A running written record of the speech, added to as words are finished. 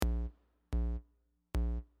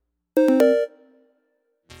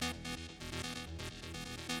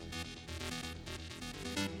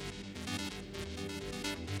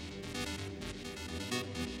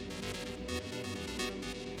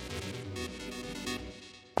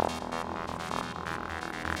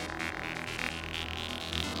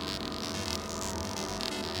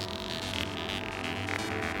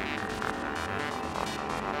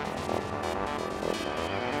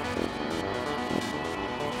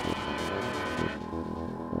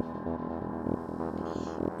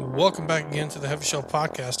Welcome back again to the Heavyshelf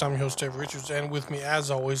podcast. I'm your host, Dave Richards, and with me, as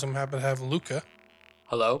always, I'm happy to have Luca.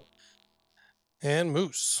 Hello. And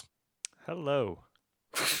Moose. Hello.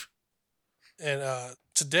 And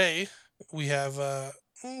today, we have,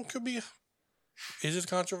 could be, is it a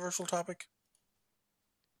controversial topic?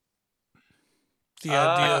 The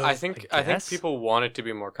idea of, I think people want it to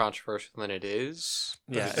be more controversial than it is.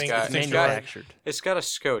 Yeah, manufactured. It's got a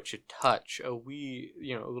scotch, a touch, a wee,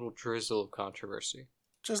 a little drizzle of controversy.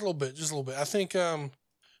 Just a little bit. I think what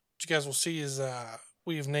you guys will see is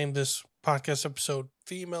we have named this podcast episode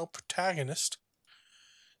Female Protagonist.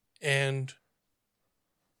 And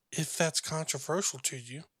if that's controversial to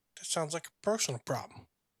you, that sounds like a personal problem.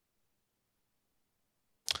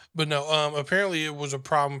 But no, apparently it was a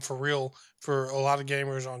problem for real for a lot of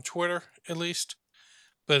gamers on Twitter, at least.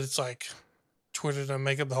 But it's like Twitter doesn't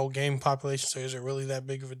make up the whole game population, so is it really that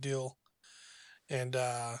big of a deal? And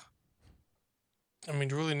to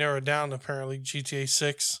really narrow it down, apparently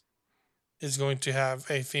GTA6 is going to have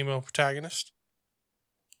a female protagonist.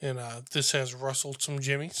 And this has rustled some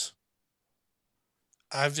jimmies.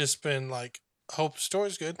 I've just been like, hope the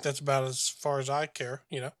story's good. That's about as far as I care,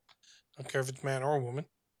 I don't care if it's man or woman.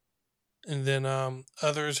 And then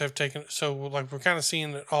others have taken, so like we're kind of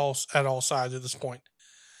seeing it all at all sides at this point,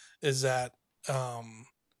 is that,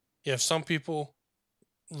 some people,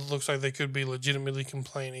 looks like they could be legitimately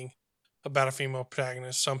complaining about a female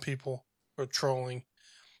protagonist. Some people are trolling.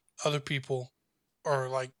 Other people are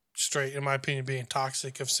like straight, in my opinion, being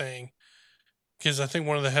toxic of saying, because I think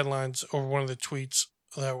one of the headlines or one of the tweets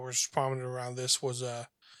that was prominent around this was,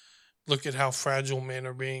 look at how fragile men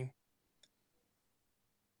are being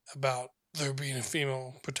about there being a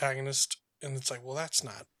female protagonist. And it's like, well, that's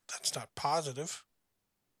not positive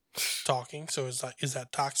talking. So it's like, is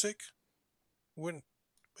that toxic? We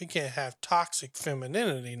can't have toxic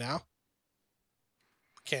femininity now.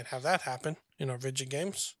 Can't have that happen in our video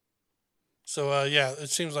games. So, it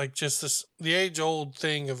seems like just the age-old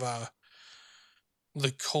thing of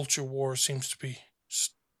the culture war seems to be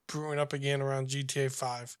brewing up again around GTA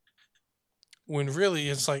 5. When really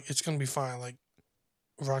it's like, it's going to be fine. Like,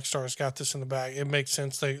 Rockstar's got this in the bag. It makes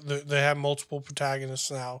sense. They have multiple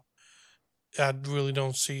protagonists now. I really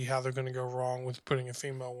don't see how they're going to go wrong with putting a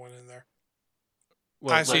female one in there.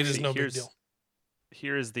 Well, I see it as no big deal.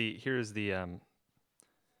 Here's the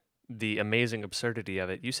amazing absurdity of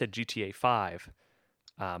it. You said GTA 5,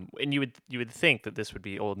 and you would think that this would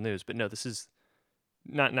be old news, but no, this is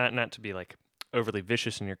not to be like overly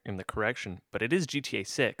vicious in the correction, but it is GTA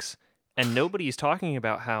 6, and nobody is talking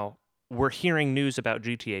about how we're hearing news about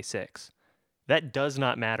GTA 6. That does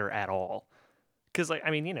not matter at all, because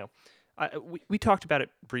we talked about it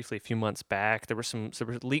briefly a few months back. There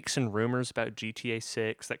were leaks and rumors about GTA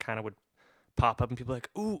 6 that kind of would pop up, and people were like,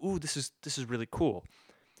 ooh, this is really cool.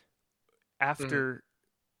 After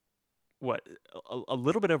a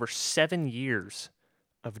little bit over 7 years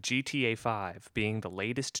of GTA 5 being the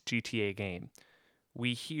latest GTA game,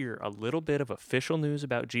 we hear a little bit of official news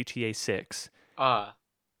about GTA 6.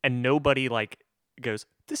 And nobody goes,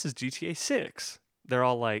 this is GTA 6. They're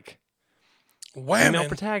all like, female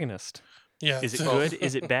protagonist. Yeah. Is it good?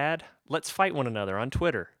 Is it bad? Let's fight one another on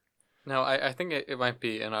Twitter. No, I think it might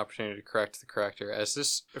be an opportunity to correct the corrector, as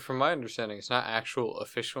this, from my understanding, it's not actual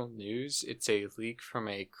official news. It's a leak from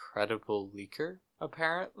a credible leaker,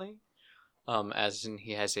 apparently. As in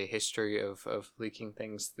he has a history of leaking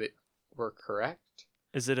things that were correct.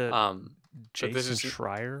 Is it a Jason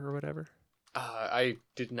Schreier or whatever? I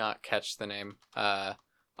did not catch the name. I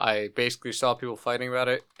basically saw people fighting about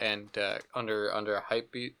it, and under a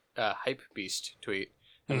hype beast tweet.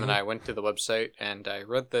 And then I went to the website and I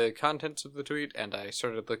read the contents of the tweet and I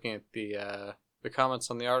started looking at the comments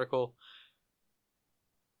on the article.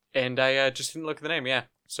 And I just didn't look at the name, yeah.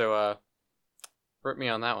 So hurt me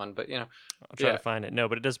on that one, but I'll try to find it. No,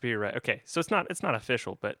 but it does appear right. Okay, so it's not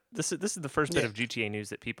official, but this is the first bit of GTA news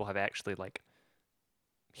that people have actually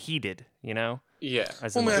heeded, Yeah. I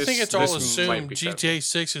think it's all assumed GTA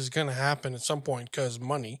 6 is going to happen at some point because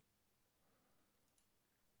money.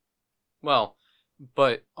 Well,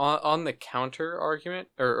 but on the counter argument,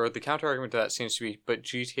 or the counter argument to that seems to be, but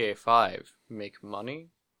GTA 5 make money?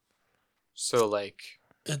 So,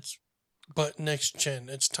 but next gen,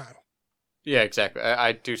 it's time. Yeah, exactly.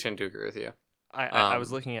 I do tend to agree with you. I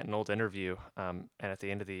was looking at an old interview, and at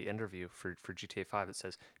the end of the interview for GTA 5, it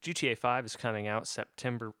says GTA 5 is coming out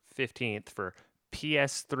September 15th for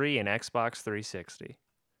PS3 and Xbox 360.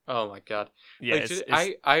 Oh my god! Yeah,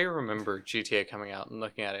 Like, I remember GTA coming out and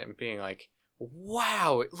looking at it and being like,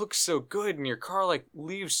 "Wow, it looks so good!" And your car like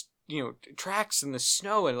leaves tracks in the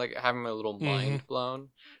snow and like having my little mind blown,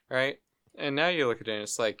 right? And now you look at it and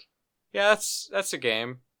it's like, yeah, that's a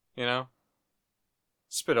game, you know.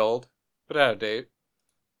 It's a bit old, but out of date.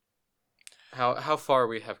 How far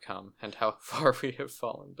we have come and how far we have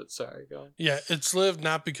fallen. But sorry, go on. Yeah, it's lived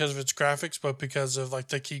not because of its graphics, but because of like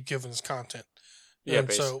they keep giving us content. Yeah, And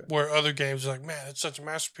basically. so where other games are like, man, it's such a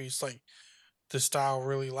masterpiece. Like the style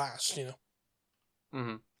really lasts.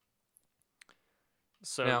 Mm-hmm.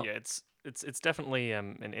 So Now, yeah, it's definitely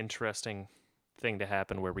an interesting thing to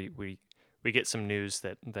happen where we get some news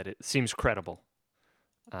that it seems credible,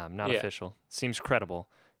 not yeah, official, seems credible,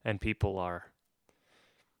 and people are,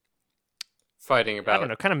 fighting I don't about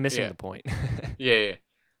know, kind of missing yeah, the point. yeah.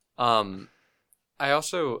 I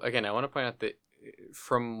also again I want to point out that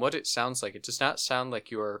from what it sounds like, it does not sound like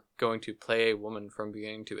you are going to play a woman from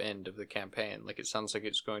beginning to end of the campaign. Like it sounds like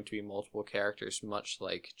it's going to be multiple characters, much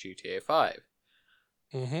like GTA 5.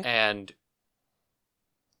 Mm-hmm. And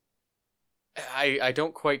I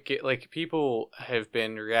don't quite get, like, people have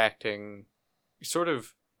been reacting sort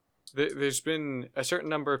of, there's been a certain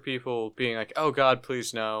number of people being like, oh god,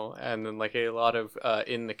 please no, and then like a lot of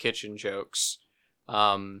in the kitchen jokes,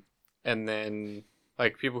 and then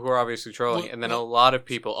like people who are obviously trolling, and then a lot of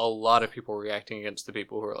people reacting against the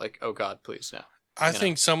people who are like, oh god, please no. I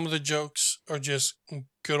think some of the jokes are just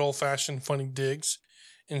good old fashioned funny digs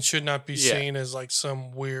and should not be seen as like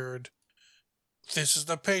some weird, this is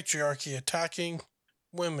the patriarchy attacking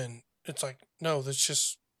women. It's like, no, that's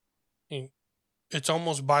just, it's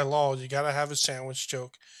almost by law. You got to have a sandwich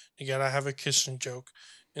joke, you got to have a kissing joke,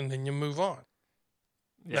 and then you move on.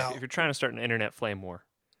 Yeah, Now, if you're trying to start an internet flame war,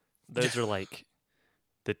 those are like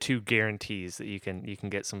the two guarantees that you can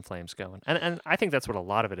get some flames going. And I think that's what a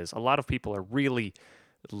lot of it is. A lot of people are really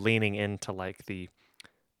leaning into like the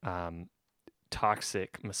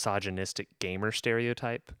toxic, misogynistic gamer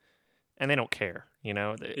stereotype, and they don't care.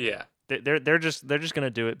 Yeah. They're just going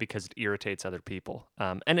to do it because it irritates other people.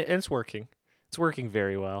 And it's working. It's working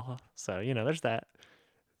very well. So there's that.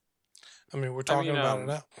 I mean, we're talking about it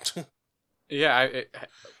now. Yeah,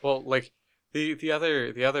 well, like the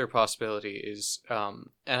other possibility is, and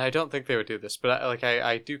I don't think they would do this, but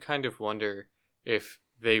I do kind of wonder if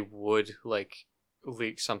they would like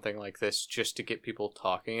leak something like this just to get people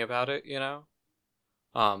talking about it,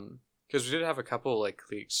 because we did have a couple like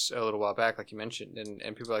leaks a little while back, like you mentioned,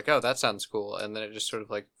 and people were like, oh, that sounds cool, and then it just sort of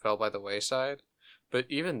like fell by the wayside. But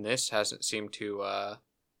even this hasn't seemed to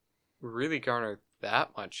really garner that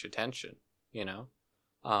much attention, you know.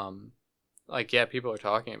 Like, yeah, people are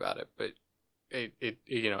talking about it, but it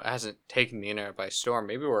hasn't taken the internet by storm.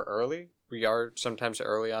 Maybe we're early. We are sometimes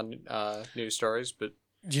early on news stories, but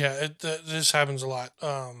yeah, this happens a lot.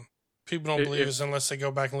 People don't believe us unless they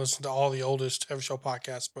go back and listen to all the oldest Heavyshelf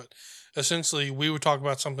podcasts. But essentially, we would talk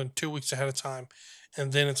about something 2 weeks ahead of time,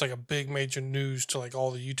 and then it's like a big major news to like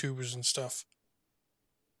all the YouTubers and stuff.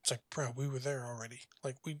 It's like, bro, we were there already.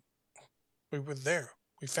 Like we were there.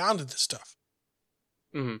 We founded this stuff.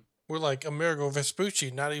 Mm-hmm. We're like Amerigo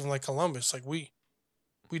Vespucci, not even like Columbus. Like we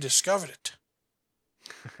discovered it.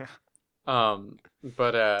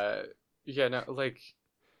 But yeah, no, like,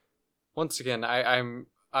 once again,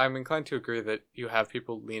 I'm inclined to agree that you have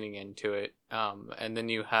people leaning into it, and then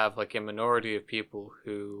you have like a minority of people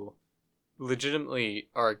who legitimately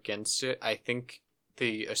are against it. I think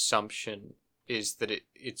the assumption is that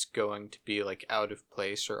it's going to be like out of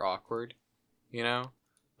place or awkward,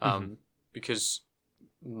 because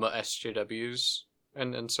SJWs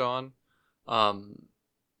and so on.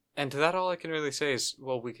 And to that, all I can really say is,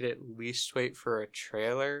 well, we could at least wait for a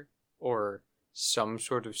trailer or some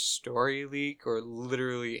sort of story leak or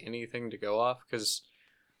literally anything to go off, because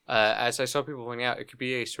as I saw people pointing out, it could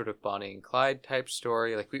be a sort of Bonnie and Clyde type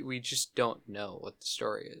story. Like, we just don't know what the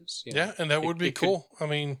story is. Yeah, and that would be cool. I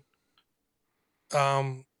mean,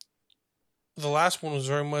 the last one was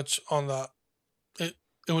very much on the, it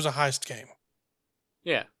was a heist game.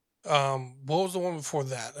 Yeah. What was the one before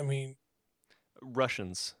that? I mean,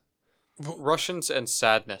 Russians and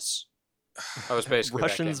sadness. I was basically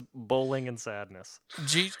Russians, bowling, and sadness.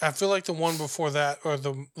 I feel like the one before that, or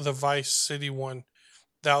the Vice City one,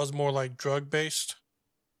 that was more like drug based.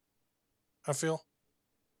 I feel.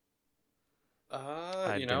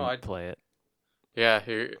 I didn't play it. Yeah,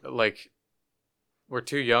 like, we're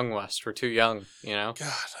too young, West. We're too young, God,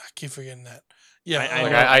 I keep forgetting that. Yeah, I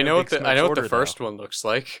Like know I know Big what the Smoke's Order, first though. one looks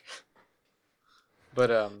like.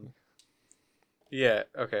 But yeah,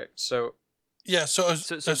 okay. So yeah. So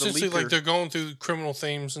So the essentially, like leaker. they're going through criminal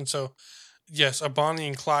themes, and so yes, a Bonnie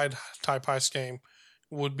and Clyde type heist game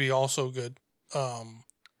would be also good. Um,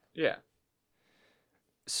 yeah.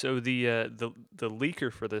 So the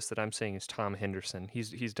leaker for this that I'm saying is Tom Henderson.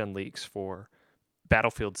 He's done leaks for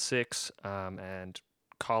Battlefield 6 and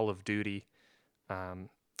Call of Duty and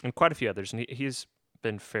quite a few others, and he's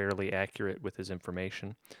been fairly accurate with his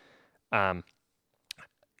information. Um,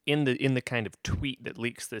 in the kind of tweet that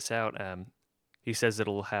leaks this out, he says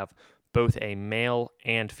it'll have both a male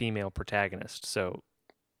and female protagonist. So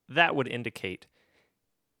that would indicate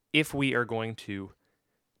if we are going to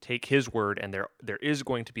take his word and there is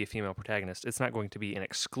going to be a female protagonist, it's not going to be an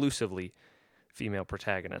exclusively female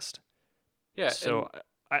protagonist. Yeah, and So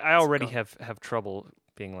I already go have trouble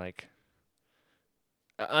being like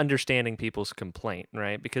understanding people's complaint,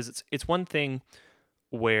 right? Because it's one thing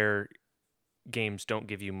where games don't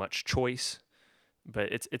give you much choice, but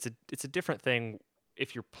it's a different thing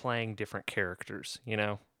if you're playing different characters, you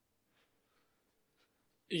know?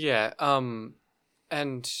 yeah,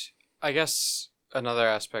 and I guess another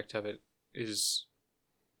aspect of it is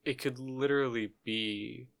it could literally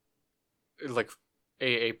be like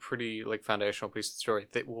a pretty like foundational piece of the story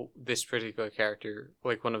that will this particular character,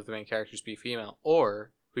 like one of the main characters, be female,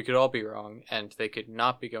 or we could all be wrong and they could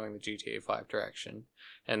not be going the GTA 5 direction,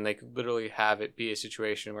 and they could literally have it be a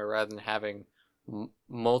situation where rather than having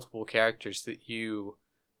multiple characters that you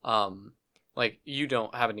like you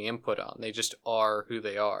don't have any input on, they just are who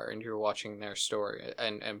they are and you're watching their story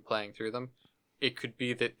and playing through them. It could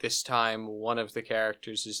be that this time one of the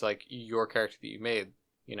characters is like your character that you made,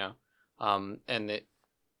 you know, and that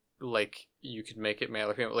like you could make it male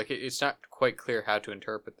or female. Like it's not quite clear how to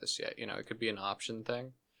interpret this yet. You know, it could be an option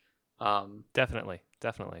thing. Definitely.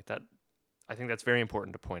 That I think that's very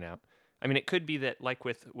important to point out. I mean, it could be that like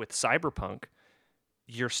with Cyberpunk,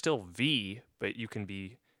 you're still V, but you can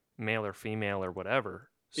be male or female or whatever,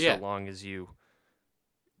 so Yeah. long as you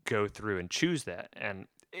go through and choose that. And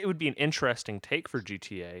it would be an interesting take for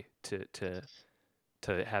GTA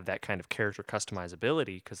to have that kind of character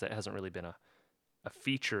customizability because that hasn't really been a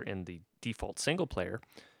feature in the default single player.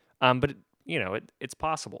 But it's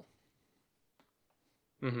possible.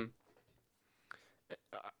 Mm-hmm.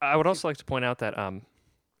 I would also like to point out that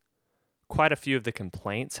quite a few of the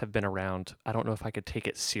complaints have been around. I don't know if I could take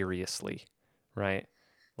it seriously, right?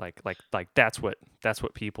 Like that's what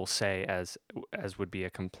people say as would be a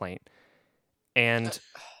complaint. And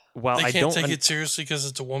while they I can't don't, take it seriously because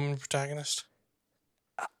it's a woman protagonist.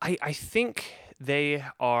 I think they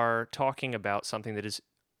are talking about something that is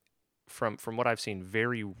from what I've seen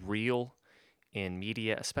very real in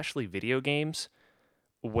media, especially video games,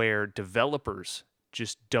 where developers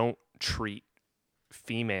just don't treat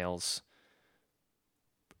females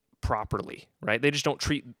properly, right? They just don't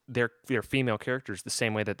treat their female characters the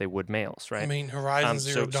same way that they would males, I right? mean, Horizon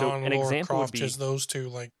Zero So Dawn, an Lara example would Croft, be just those two.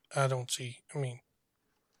 Like, I don't see. I mean,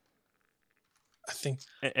 I think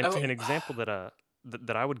an example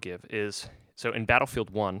that I would give is so in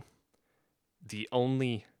Battlefield 1, the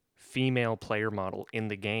only female player model in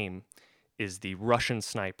the game is the Russian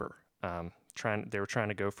sniper. They were trying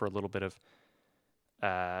to go for a little bit of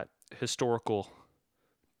historical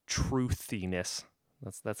truthiness.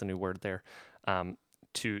 That's a new word there.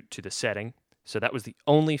 To the setting. So that was the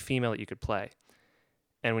only female that you could play.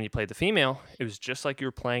 And when you played the female, it was just like you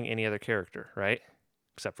were playing any other character, right?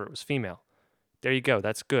 Except for it was female. There you go.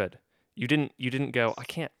 That's good. You didn't go, I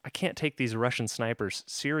can't take these Russian snipers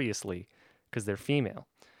seriously because they're female.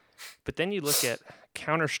 But then you look at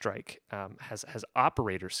Counter-Strike has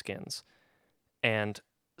operator skins, and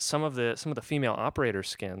some of the female operator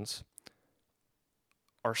skins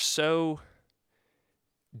are so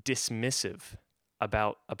dismissive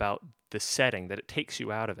about the setting that it takes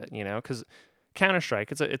you out of it, you know, because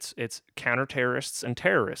Counter-Strike it's counter terrorists and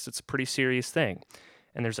terrorists. It's a pretty serious thing,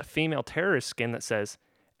 and there's a female terrorist skin that says,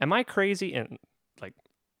 "Am I crazy?" And like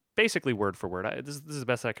basically word for word, this is the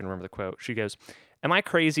best I can remember the quote. She goes, "Am I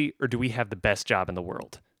crazy or do we have the best job in the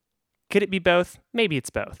world? Could it be both? Maybe it's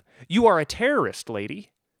both. You are a terrorist,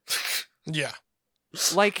 lady." yeah.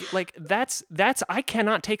 Like that's I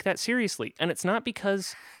cannot take that seriously, and it's not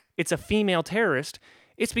because it's a female terrorist.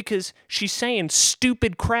 It's because she's saying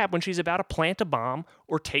stupid crap when she's about to plant a bomb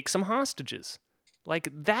or take some hostages. Like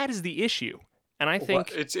that is the issue, and I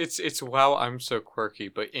think it's wow, I'm so quirky,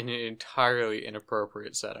 but in an entirely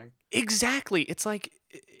inappropriate setting. exactly. It's like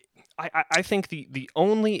I think the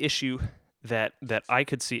only issue that I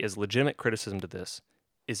could see as legitimate criticism to this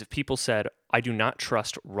is if people said I do not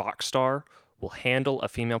trust Rockstar will handle a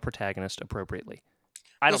female protagonist appropriately.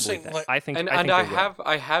 I don't Listen, believe that. like, I think And I think they will.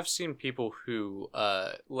 I have seen people who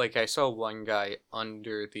like I saw one guy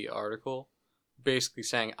under the article basically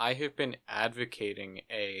saying I have been advocating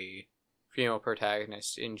a female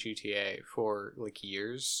protagonist in GTA for like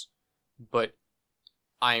years, but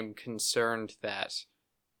I'm concerned that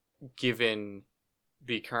given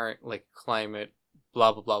the current like climate,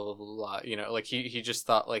 blah blah blah blah blah blah, like he just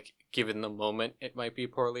thought like given the moment it might be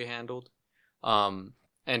poorly handled.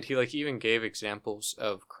 And he like even gave examples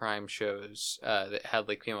of crime shows that had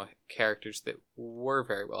like female characters that were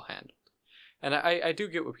very well handled. And I do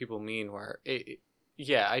get what people mean where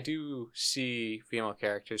yeah, I do see female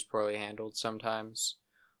characters poorly handled sometimes.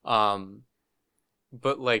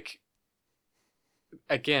 But like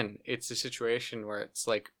again, it's a situation where it's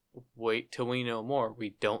like wait till we know more.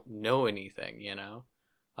 We don't know anything.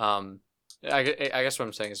 I guess what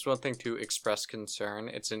I'm saying is one thing to express concern.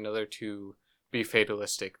 It's another to be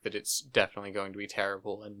fatalistic that it's definitely going to be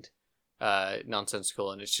terrible and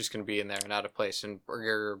nonsensical and it's just going to be in there and out of place and blah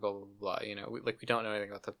blah blah blah. We don't know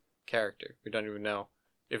anything about the character. We don't even know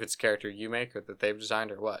if it's a character you make or that they've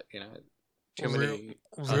designed or what. Too many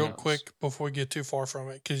real unknowns. quick before we get too far from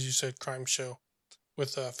it, because you said crime show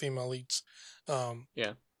with female leads.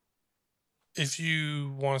 Yeah. If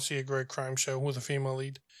you want to see a great crime show with a female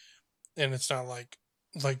lead, and it's not like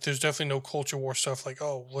there's definitely no culture war stuff like,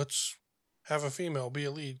 oh, let's have a female be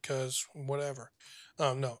a lead because whatever.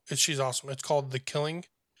 No, she's awesome. It's called The Killing.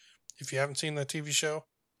 If you haven't seen that TV show,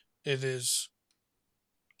 it is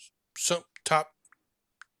some top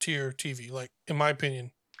tier TV. Like, in my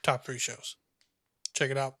opinion, top 3 shows. Check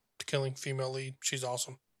it out. The Killing, female lead. She's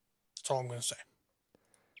awesome. That's all I'm going to say.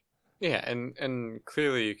 Yeah, and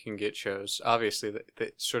clearly you can get shows obviously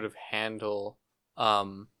that sort of handle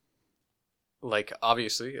like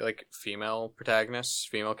obviously like female protagonists,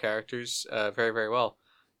 female characters very very well.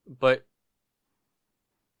 But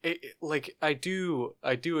like I do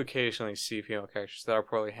occasionally see female characters that are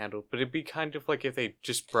poorly handled, but it'd be kind of like if they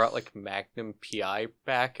just brought like Magnum PI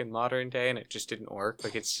back in modern day and it just didn't work.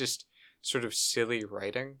 Like it's just sort of silly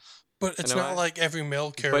writing. But it's not like every male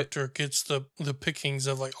character gets the pickings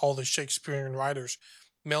of like all the Shakespearean writers.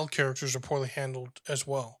 Male characters are poorly handled as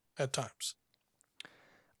well at times.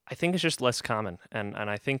 I think it's just less common, and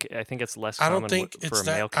I think it's less I common don't think for it's a male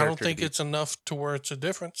that. I don't character think to be. it's enough to where it's a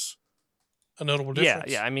difference, a notable Yeah,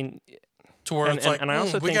 difference. yeah. I mean, To where it's like, and I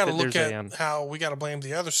also we think got to that look there's at how we got to blame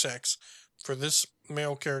the other sex for this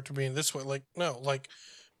male character being this way. Like, no, like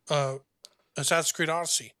Assassin's Creed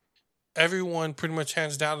Odyssey. Everyone pretty much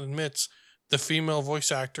hands down admits the female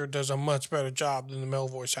voice actor does a much better job than the male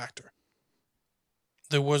voice actor.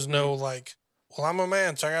 There was no like, well, I'm a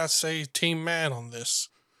man, so I got to say team man on this.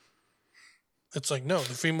 It's like, no,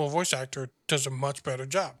 the female voice actor does a much better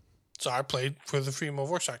job. So I played for the female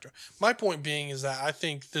voice actor. My point being is that I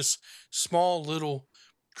think this small little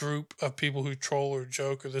group of people who troll or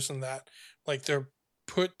joke or this and that, like they're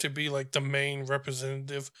put to be like the main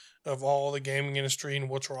representative of all the gaming industry and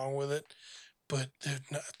what's wrong with it. But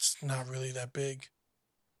it's not really that big.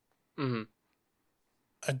 Mm-hmm.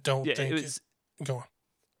 I don't yeah, think it was. Go on.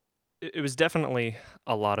 It was definitely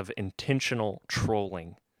a lot of intentional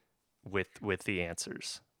trolling with the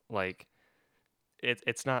answers. Like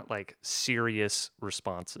it's not like serious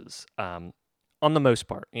responses. On the most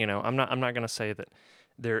part, I'm not gonna say that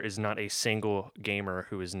there is not a single gamer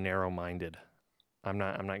who is narrow-minded. I'm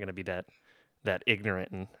not gonna be that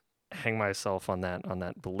ignorant and hang myself on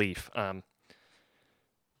that belief.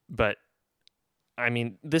 But I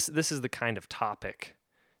mean, this is the kind of topic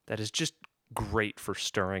that is just great for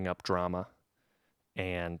stirring up drama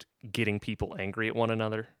and getting people angry at one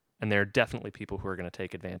another. And there are definitely people who are going to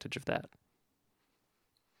take advantage of that.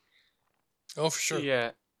 Oh, for sure.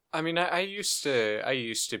 Yeah. I mean, I used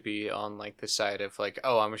to be on like the side of like,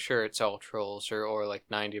 oh, I'm sure it's all trolls or like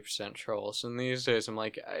 90% trolls, and these days I'm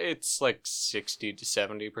like, it's like 60 to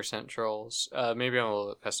 70% trolls. Maybe I'm a little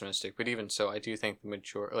bit pessimistic, but even so, I do think the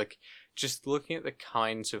majority, like, just looking at the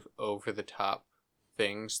kinds of over the top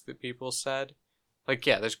things that people said, like,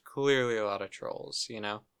 yeah, there's clearly a lot of trolls,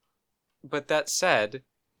 But that said,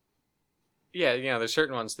 yeah, there's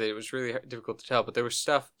certain ones that it was really difficult to tell, but there was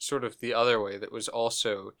stuff sort of the other way that was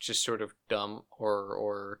also just sort of dumb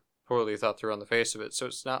or poorly thought through on the face of it. So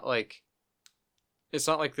it's not like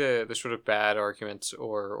the sort of bad arguments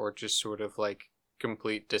or just sort of like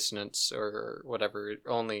complete dissonance or whatever. It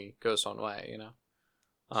only goes one way,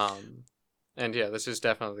 And yeah, this is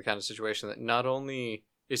definitely the kind of situation that not only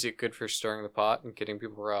is it good for stirring the pot and getting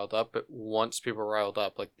people riled up, but once people are riled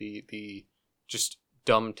up, like the just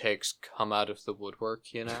dumb takes come out of the woodwork,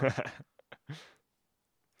 And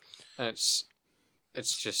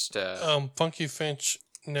it's just Funky Finch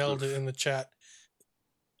nailed it oof. in the chat.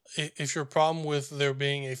 If your problem with there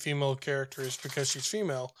being a female character is because she's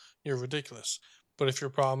female, you're ridiculous. But if your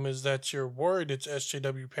problem is that you're worried it's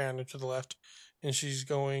SJW pander to the left and she's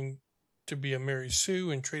going to be a Mary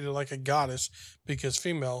Sue and treated like a goddess because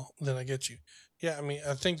female, then I get you. Yeah, I mean,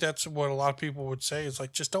 I think that's what a lot of people would say is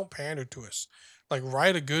like, just don't pander to us. Like,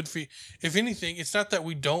 write a good if anything, it's not that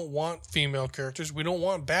we don't want female characters. We don't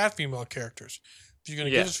want bad female characters. If you're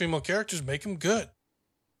going to give us female characters, make them good.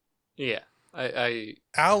 Yeah. I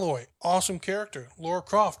Alloy, awesome character. Laura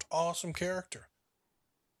Croft, awesome character.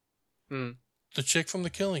 mm, The chick from The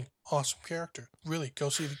Killing, awesome character. Really, go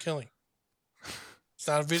see The Killing. It's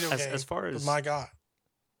not a video game, as far as but my God.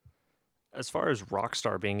 as far as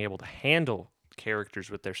Rockstar being able to handle characters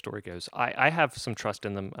with their story goes, I have some trust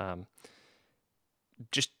in them.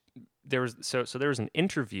 Just there was there was an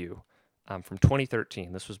interview from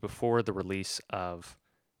 2013. This was before the release of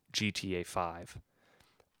GTA 5,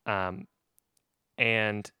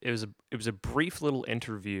 and it was a brief little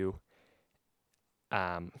interview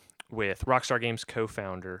with Rockstar Games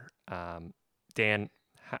co-founder Dan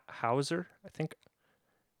Houser. I think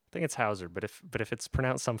it's Hauser, but if it's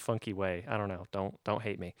pronounced some funky way, I don't know. Don't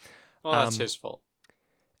hate me. well, that's his fault.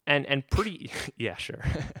 And pretty yeah, sure.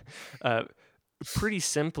 Pretty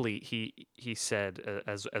simply, he said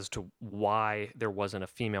as to why there wasn't a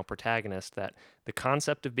female protagonist, that the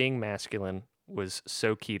concept of being masculine was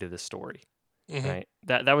so key to the story. Mm-hmm. Right?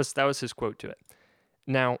 That was his quote to it.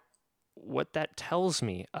 Now, what that tells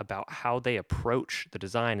me about how they approach the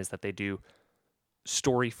design is that they do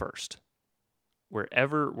story first.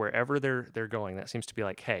 Wherever they're going, that seems to be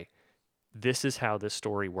like, hey, this is how this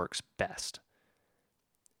story works best.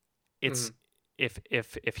 It's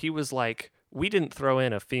if he was like, we didn't throw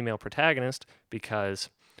in a female protagonist because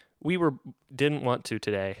we didn't want to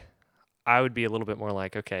today, I would be a little bit more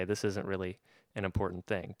like, okay, this isn't really an important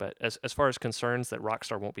thing. But as far as concerns that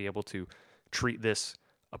Rockstar won't be able to treat this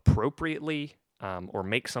appropriately, or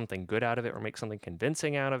make something good out of it, or make something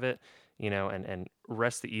convincing out of it, and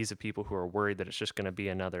rest the ease of people who are worried that it's just going to be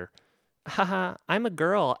another, haha, I'm a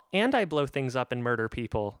girl and I blow things up and murder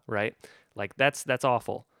people, right? Like that's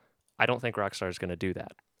awful. I don't think Rockstar is going to do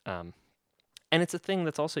that. And it's a thing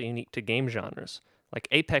that's also unique to game genres. Like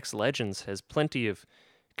Apex Legends has plenty of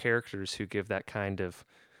characters who give that kind of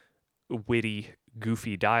witty,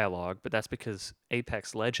 goofy dialogue, but that's because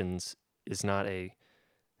Apex Legends is not a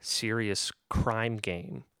serious crime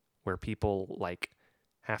game where people like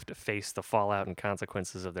have to face the fallout and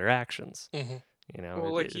consequences of their actions. Mm-hmm.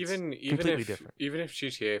 Well, like even completely if different. even if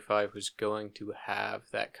GTA 5 was going to have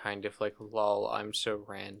that kind of like lol, I'm so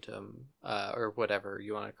random, or whatever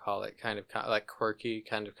you want to call it, kind of like quirky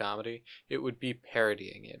kind of comedy, it would be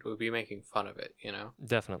parodying it. It would be making fun of it.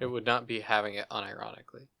 Definitely. It would not be having it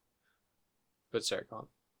unironically. But sorry, go on.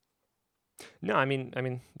 No, I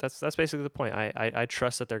mean that's basically the point. I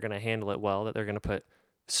trust that they're going to handle it well. That they're going to put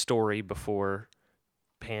story before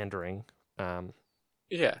pandering.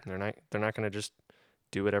 Yeah, they're not going to just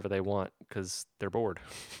do whatever they want because they're bored.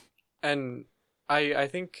 and I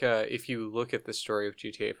think if you look at the story of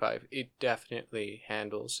GTA 5, it definitely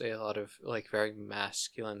handles a lot of like very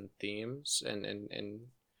masculine themes and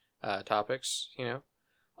topics,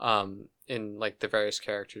 in like the various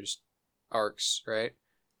characters' arcs, right?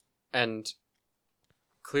 And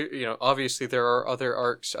clear, obviously there are other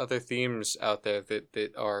arcs, other themes out there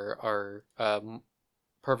that are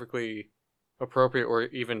perfectly appropriate or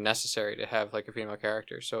even necessary to have like a female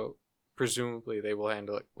character. So presumably they will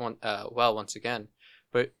handle it well once again.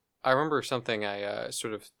 But I remember something I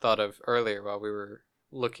sort of thought of earlier while we were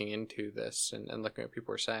looking into this and looking at what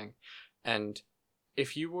people were saying. And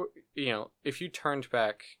if you were, if you turned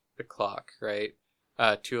back the clock, right,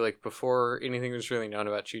 to like before anything was really known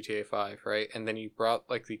about GTA 5, right, and then you brought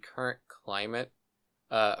like the current climate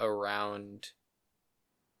around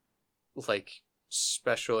like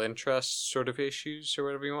special interest sort of issues or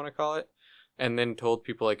whatever you want to call it, and then told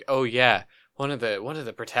people like, oh yeah, one of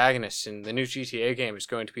the protagonists in the new GTA game is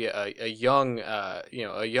going to be a young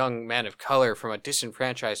a young man of color from a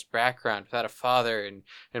disenfranchised background without a father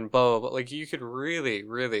and blah blah blah. Like you could really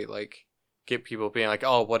like get people being like,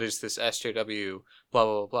 oh, what is this SJW blah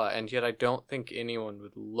blah blah. And yet I don't think anyone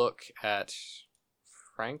would look at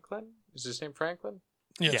Franklin. Is his name Franklin?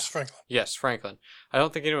 Yes, Yeah. Franklin. Yes, Franklin. I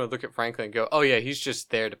don't think anyone would look at Franklin and go, oh yeah, he's just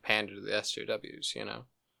there to pander to the SJWs,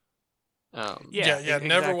 Yeah, exactly.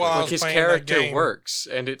 never while I like was his playing that character game. works,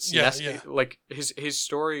 and it's Yeah. like his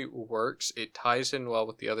story works. It ties in well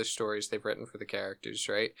with the other stories they've written for the characters,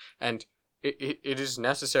 right? And it is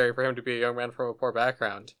necessary for him to be a young man from a poor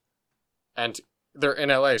background, and they're in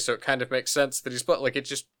LA, so it kind of makes sense that he's like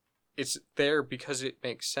it's there because it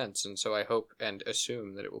makes sense, and so I hope and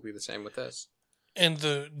assume that it will be the same with this. And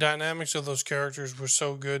the dynamics of those characters were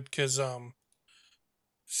so good because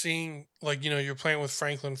seeing, like, you're playing with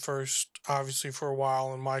Franklin first, obviously, for a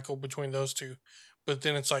while, and Michael between those two, but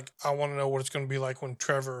then it's like, I want to know what it's going to be like when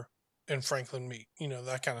Trevor and Franklin meet,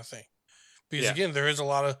 that kind of thing. Because Yeah. again, there is a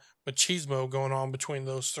lot of machismo going on between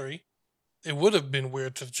those three. It would have been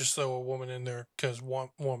weird to just throw a woman in there because one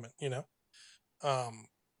woman. Um,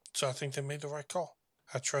 so I think they made the right call.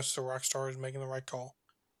 I trust the Rockstar is making the right call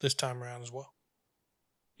this time around as well.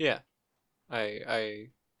 Yeah, I'm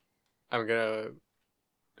gonna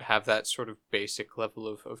have that sort of basic level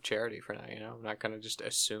of charity for now. I'm not gonna just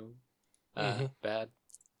assume bad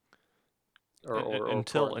or poor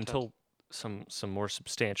intent. Until some more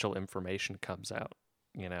substantial information comes out.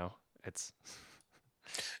 It's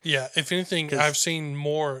Yeah, if anything, I've because seen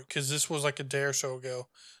more because this was like a day or so ago.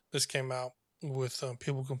 This came out with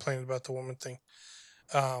people complaining about the woman thing.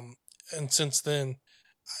 And since then,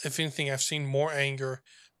 if anything, I've seen more anger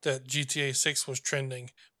that GTA 6 was trending,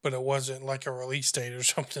 but it wasn't like a release date or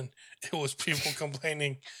something. It was people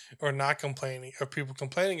complaining or not complaining, or people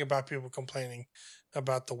complaining about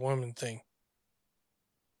the woman thing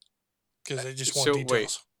because they just want So wait,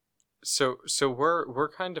 details. so we're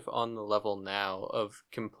kind of on the level now of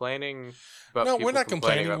complaining about No, we're people not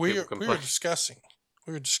complaining complaining. about people We are complaining. discussing.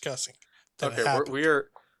 We were discussing that it Okay, happened.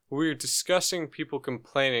 we're discussing people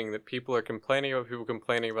complaining that people are complaining about people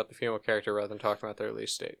complaining about the female character rather than talking about their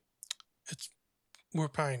release date. It's We're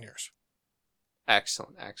pioneers.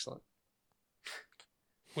 Excellent, excellent.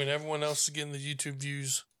 When everyone else is getting the YouTube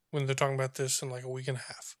views when they're talking about this in like a week and a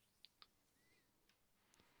half,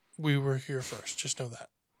 we were here first. Just know that.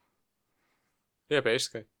 Yeah,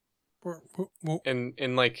 basically. We're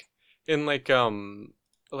In like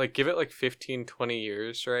give it like 15, 20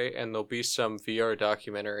 years, right? And there'll be some VR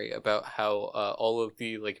documentary about how all of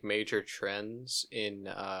the like major trends in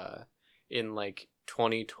like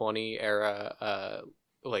 2020 era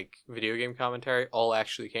like video game commentary all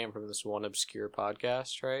actually came from this one obscure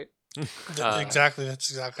podcast, right? exactly. That's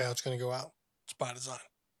exactly how it's going to go out. It's by design.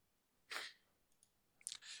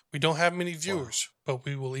 We don't have many viewers, but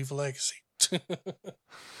we will leave a legacy.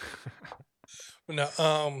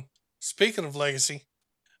 Now, speaking of legacy,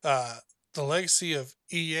 the legacy of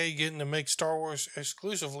EA getting to make Star Wars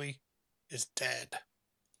exclusively is dead.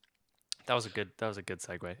 that was a good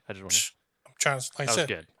segue. I just want to. I'm trying to, like I That was said,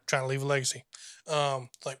 good. trying to leave a legacy.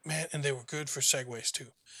 Like, man, and they were good for segues too.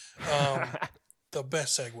 The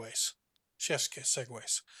best segues, chef's kiss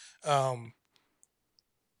segues.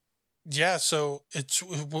 Yeah, so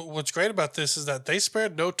what's great about this is that they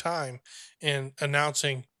spared no time in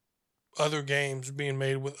announcing other games being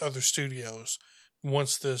made with other studios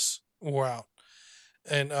once this wore out.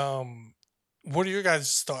 And what are your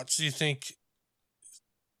guys' thoughts? Do you think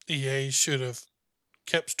EA should have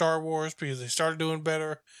kept Star Wars because they started doing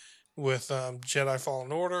better with Jedi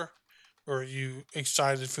Fallen Order, or are you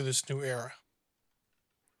excited for this new era?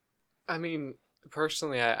 I mean,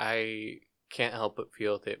 personally, I can't help but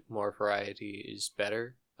feel that more variety is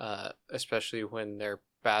better, especially when their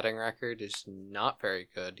batting record is not very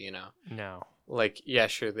good. No. Like, yeah,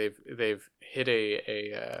 sure, they've hit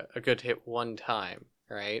a good hit one time,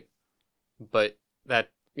 right? But that,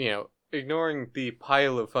 ignoring the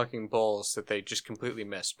pile of fucking balls that they just completely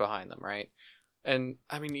missed behind them, right? And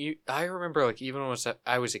I mean, I remember like even when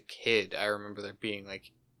I was a kid, I remember there being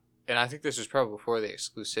like, and I think this was probably before the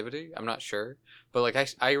exclusivity. I'm not sure, but like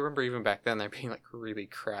I remember even back then there being like really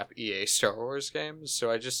crap EA Star Wars games. So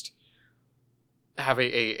I just have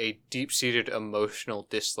a deep seated emotional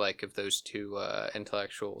dislike of those two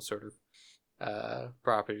intellectual sort of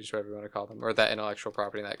properties, whatever you want to call them, or that intellectual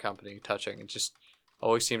property in that company touching. It just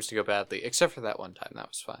always seems to go badly, except for that one time. That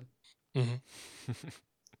was fine. Mm-hmm.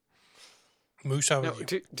 Moose, how No,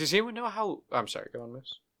 about you? does anyone know how? I'm sorry, go on,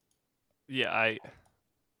 Moose. Yeah,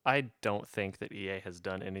 I don't think that EA has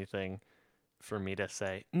done anything for me to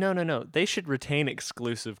say, no. They should retain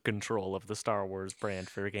exclusive control of the Star Wars brand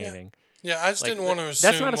for Yeah, gaming. yeah. I just Like didn't want to that's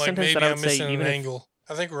not assume a like sentence that maybe I I'm would say missing an even if angle.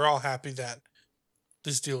 I think we're all happy that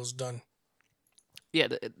this deal is done. yeah,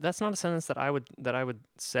 that's not a sentence that I would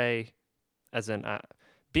say as in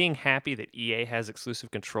being happy that EA has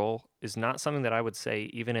exclusive control is not something that I would say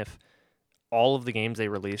even if all of the games they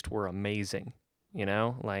released were amazing,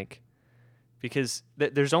 like because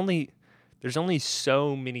there's only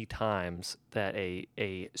so many times that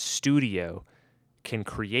a studio can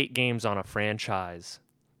create games on a franchise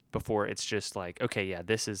before it's just like, okay, yeah,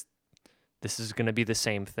 this is going to be the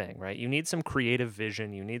same thing, right? You need some creative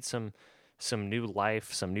vision, you need some new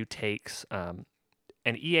life, some new takes.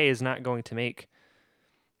 And EA is not going to make,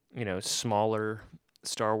 smaller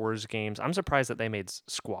Star Wars games. I'm surprised that they made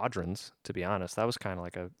Squadrons, to be honest. That was kind of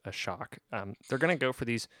like a shock. They're going to go for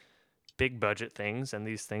these big budget things and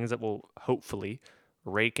these things that will hopefully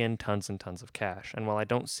rake in tons and tons of cash. And while I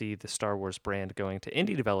don't see the Star Wars brand going to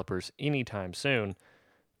indie developers anytime soon,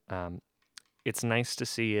 it's nice to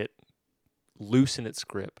see it loosen its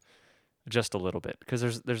grip just a little bit,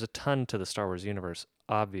 because there's a ton to the Star Wars universe,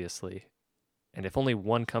 obviously. And if only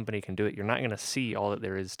one company can do it, you're not going to see all that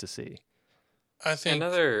there is to see. I think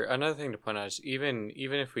Another thing to point out is even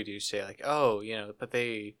if we do say like, oh, but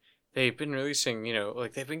they've been releasing,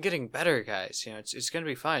 like they've been getting better, guys. It's gonna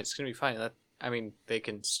be fine. It's gonna be fine. They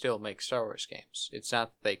can still make Star Wars games. It's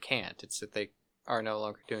not that they can't. It's that they are no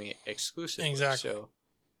longer doing it exclusively. Exactly. So,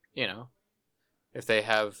 if they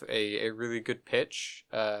have a really good pitch,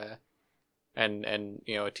 and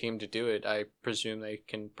a team to do it, I presume they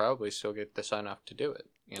can probably still get the sign off to do it.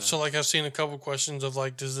 So, like, I've seen a couple questions of,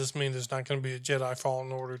 like, does this mean there's not going to be a Jedi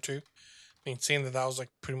Fallen Order 2? I mean, seeing that was, like,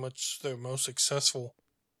 pretty much their most successful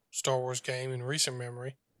Star Wars game in recent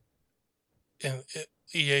memory, and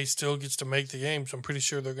EA still gets to make the game, so I'm pretty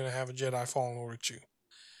sure they're going to have a Jedi Fallen Order 2.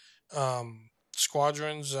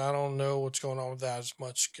 Squadrons, I don't know what's going on with that as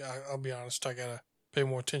much. I'll be honest, I got to pay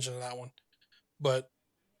more attention to that one. But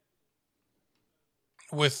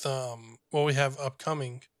with what we have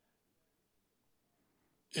upcoming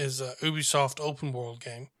is a Ubisoft open world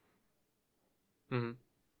game. Mm-hmm.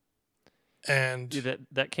 And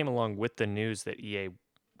that came along with the news that EA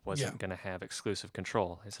wasn't going to have exclusive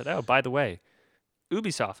control. They said, "Oh, by the way,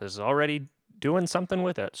 Ubisoft is already doing something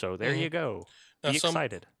with it, so there you go. Be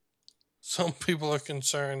excited." Some people are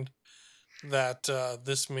concerned that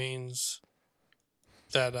this means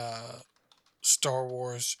that Star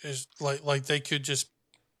Wars is like they could just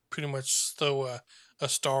pretty much throw a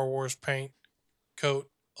Star Wars paint coat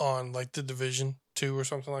on like the Division 2 or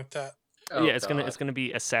something like that. Oh, yeah, it's God. gonna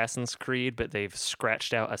be Assassin's Creed, but they've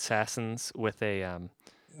scratched out assassins with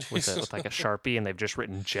with like a Sharpie, and they've just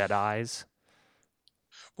written Jedis.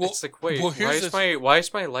 Well, it's like, wait, why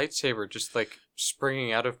is my lightsaber just like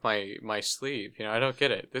springing out of my sleeve? I don't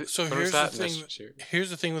get it. So here's the thing. Here's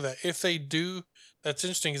the thing with that. If they do, that's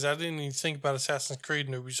interesting because I didn't even think about Assassin's Creed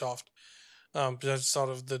and Ubisoft. Because I just thought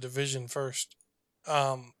of the Division first.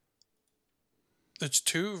 It's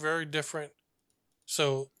two very different.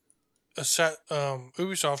 So,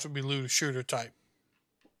 Ubisoft would be looter shooter type.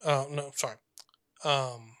 No, sorry.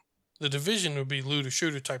 The Division would be looter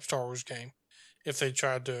shooter type Star Wars game if they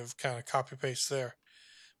tried to kind of copy paste there.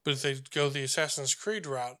 But if they go the Assassin's Creed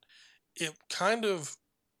route, it kind of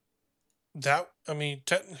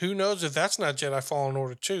who knows if that's not Jedi Fallen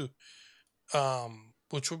Order 2,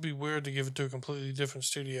 which would be weird to give it to a completely different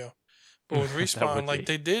studio. But with Respawn, like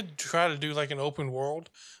they did try to do like an open world,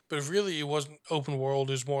 but really it wasn't open world.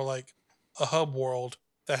 It was more like a hub world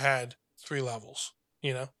that had 3 levels,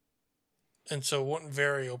 and so it wasn't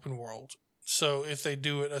very open world. So if they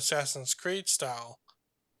do it Assassin's Creed style,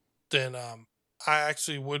 then I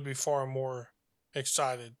actually would be far more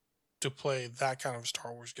excited to play that kind of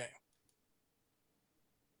Star Wars game.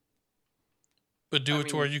 But to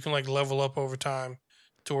where you can like level up over time,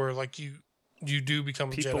 to where like you do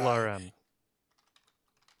become a Jedi.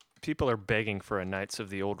 People are begging for a Knights of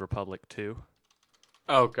the Old Republic 2.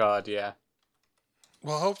 Oh God, yeah.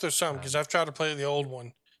 Well, I hope there's some because I've tried to play the old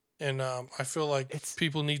one, and I feel like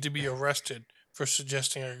people need to be arrested for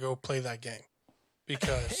suggesting I go play that game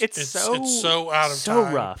because it's so out of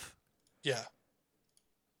time. So rough. Yeah.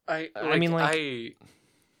 I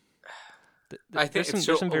think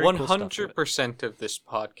so. 100% of this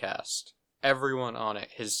podcast, everyone on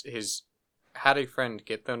it has had a friend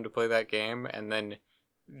get them to play that game, and then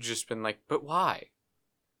just been like, "But why?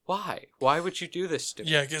 Why would you do this to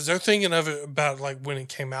me?" Yeah, because they're thinking of it about like when it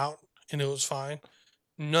came out and it was fine.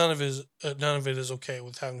 None of it is okay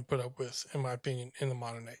with having to put up with, in my opinion, in the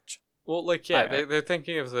modern age. Well, like, yeah, they're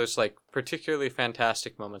thinking of those like particularly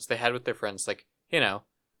fantastic moments they had with their friends, like a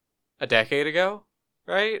decade ago,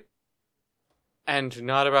 right? And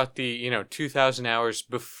not about the 2,000 hours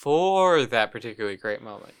before that particularly great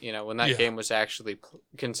moment. When that game was actually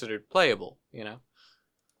considered playable.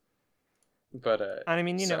 But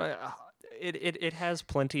it has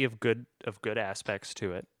plenty of good aspects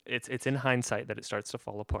to it. It's in hindsight that it starts to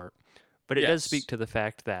fall apart, but it does speak to the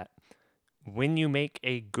fact that when you make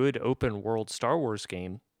a good open world Star Wars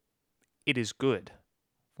game, it is good.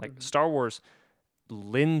 Like Star Wars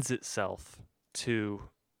lends itself to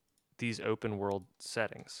these open world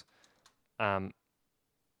settings. There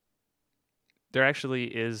actually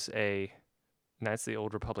is a Knights of the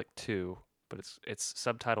Old Republic 2, but it's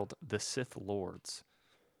subtitled The Sith Lords.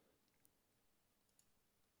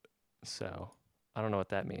 So I don't know what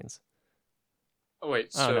that means. Oh,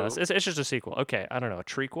 wait, I don't know. so It's just a sequel. Okay, I don't know. A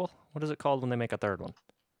trequel? What is it called when they make a third one?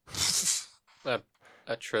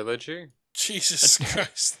 a trilogy? Jesus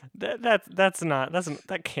Christ.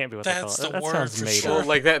 That can't be what they call That's it. the That word sounds for made sure. Well, up.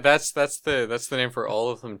 like that's the name for all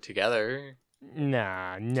of them together.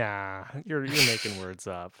 Nah. You're making words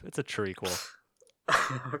up. It's a trequel.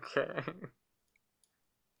 Okay.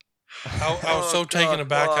 I was Oh so taken God,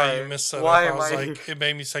 aback how you why? messed that up. Why I am was I? like, it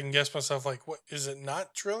made me second guess myself. Like, what is it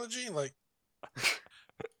not trilogy? Like,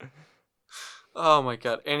 Oh my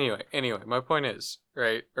God. Anyway, my point is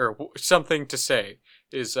right, or something to say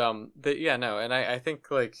is that yeah no, and I think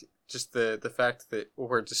like just the fact that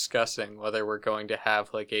we're discussing whether we're going to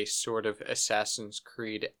have like a sort of Assassin's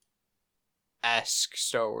Creed esque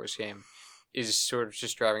Star Wars game is sort of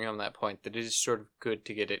just driving home that point that it is sort of good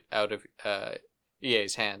to get it out of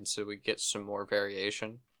EA's hands so we get some more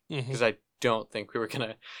variation. mm-hmm. Because I don't think we were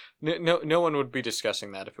gonna. No one would be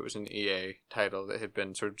discussing that if it was an EA title that had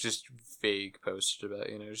been sort of just vague posted about.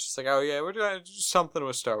 Just like, oh yeah, we're doing something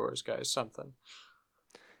with Star Wars, guys, something.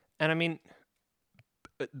 And I mean,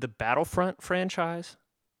 the Battlefront franchise,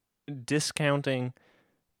 discounting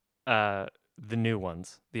the new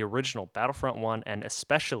ones, the original Battlefront 1 and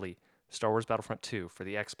especially Star Wars Battlefront 2 for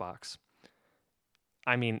the Xbox.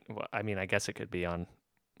 I guess it could be on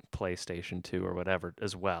PlayStation 2 or whatever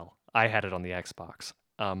as well. I had it on the Xbox.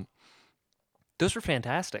 Those were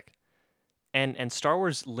fantastic. And Star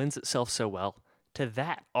Wars lends itself so well to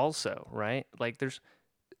that also, right? Like there's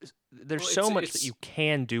Well, so much that it's you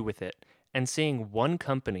can do with it. And seeing one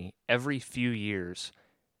company every few years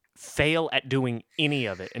fail at doing any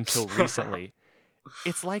of it until recently,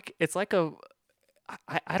 it's like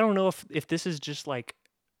I don't know if this is just like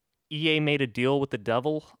EA made a deal with the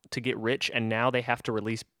devil to get rich and now they have to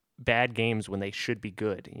release bad games when they should be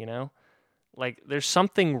good, you know? Like there's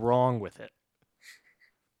something wrong with it.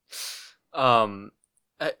 um,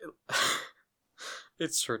 I,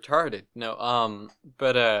 it's retarded. No,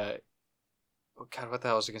 but oh God, what the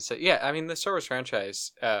hell was I gonna say? Yeah, I mean the Star Wars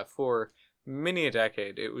franchise, for many a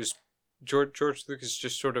decade, it was George Lucas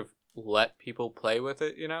just sort of let people play with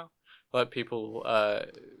it, let people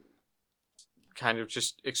kind of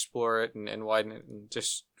just explore it and widen it, and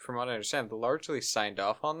just from what I understand, largely signed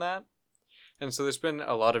off on that. And so there's been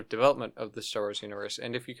a lot of development of the Star Wars universe,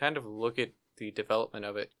 and if you kind of look at the development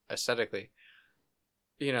of it aesthetically,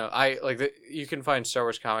 I like that you can find Star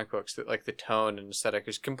Wars comic books that like the tone and aesthetic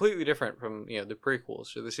is completely different from the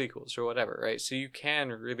prequels or the sequels or whatever, right? So you can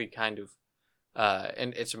really kind of,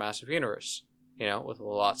 and it's a massive universe, with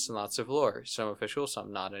lots and lots of lore, some official,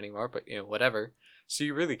 some not anymore, but whatever. So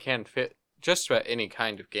you really can fit just about any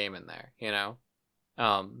kind of game in there.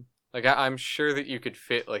 Like I'm sure that you could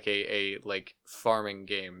fit like a like farming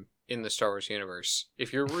game in the Star Wars universe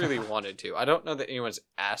if you really wanted to. I don't know that anyone's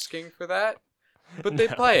asking for that, but they'd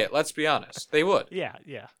No. play it. Let's be honest, they would,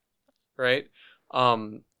 Yeah. right?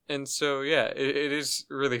 And so yeah, it is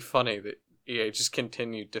really funny that EA just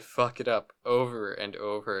continued to fuck it up over and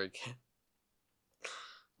over again.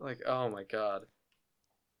 Like, oh my God.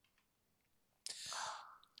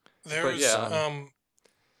 But There's yeah,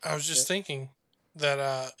 I was just thinking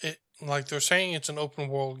that it like they're saying it's an open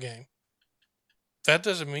world game. That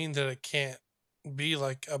doesn't mean that it can't be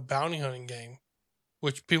like a bounty hunting game,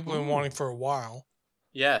 which people have been wanting ooh, for a while.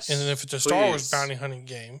 And then yes, if it's a Star Wars please. bounty hunting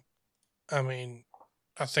game, I mean,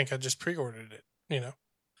 I think I just pre-ordered it. Yeah,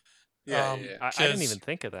 yeah, yeah. I didn't even Because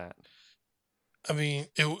think of that. I mean,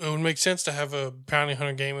 it would make sense to have a bounty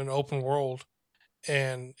hunter game in an open world.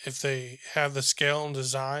 And if they have the scale and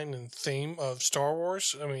design and theme of Star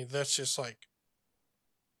Wars, I mean, that's just like,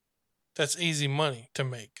 that's easy money to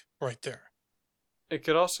make right there. It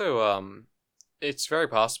could also, it's very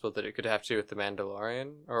possible that it could have to do with the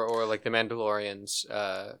Mandalorian or like the Mandalorians.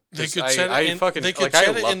 They Because could set it I in. fucking They could like I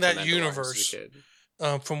set it in loved the that Mandalorians as a universe. kid.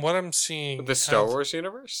 From what I'm seeing, The Star Wars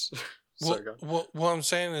universe. well, Sorry, go. what I'm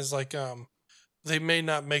saying is like, they may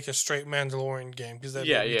not make a straight Mandalorian game because that may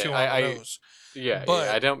Yeah, be yeah. too on the nose. Yeah. I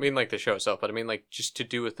But don't mean like the show itself, but I mean like just to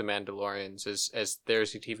do with the Mandalorians, as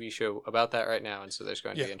there's a TV show about that right now, and so there's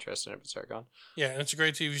going to yeah, be interest in it. But sorry, go on. yeah, and it's a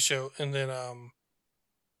great TV show. And then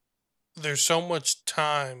there's so much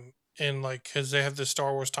time in like because they have the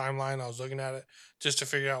Star Wars timeline. I was looking at it just to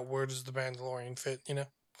figure out where does the Mandalorian fit. And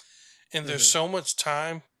there's Mm-hmm. so much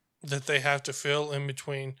time that they have to fill in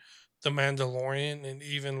between the Mandalorian and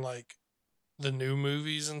even like the new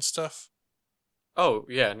movies and stuff Oh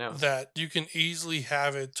yeah, no. that you can easily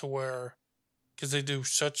have it to where because they do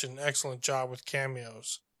such an excellent job with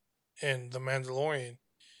cameos in the Mandalorian.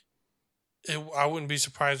 I wouldn't be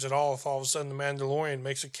surprised at all if all of a sudden the Mandalorian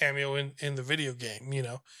makes a cameo in the video game.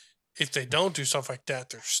 if they don't do stuff like that,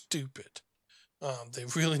 they're stupid. They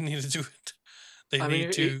really need to do it. They I mean,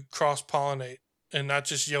 need to cross pollinate, and not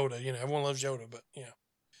just Yoda. Everyone loves Yoda, but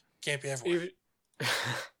can't be everywhere.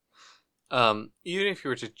 Even if you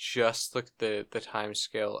were to just look at the time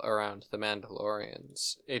scale around the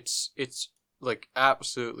Mandalorians, it's like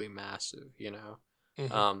absolutely massive,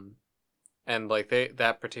 Mm-hmm. And like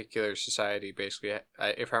that particular society basically,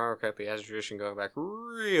 if I remember correctly, has a tradition going back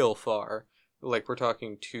real far. Like we're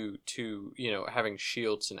talking to having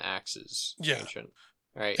shields and axes, Yeah, ancient,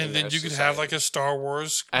 right, and in their then you could have like society, a Star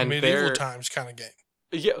Wars and medieval they're times kind of game,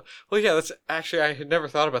 yeah, well, yeah. That's actually I had never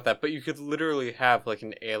thought about that, but you could literally have like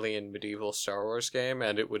an alien medieval Star Wars game,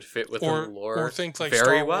 and it would fit within the or lore think like very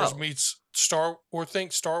Star Wars well. meets Star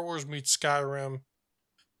Wars meets Skyrim,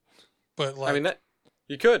 but I mean like that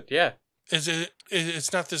you could, yeah.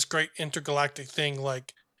 it's not this great intergalactic thing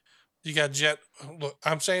like you got jet. Look,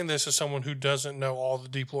 I'm saying this as someone who doesn't know all the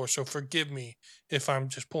deep lore, so forgive me if I'm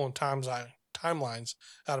just pulling timelines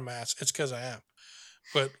out of my ass. It's because I am.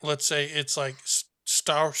 But let's say it's like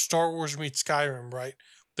Star Wars meets Skyrim, right?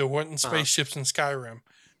 There weren't Uh-huh. spaceships in Skyrim,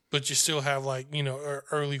 but you still have like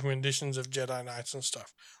early renditions of Jedi Knights and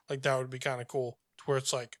stuff. Like that would be kind of cool, to where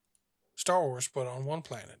it's like Star Wars but on one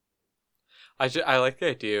planet. I like the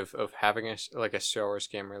idea of having like a Star Wars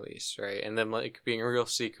game release, right, and then like being real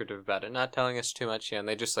secretive about it, not telling us too much, and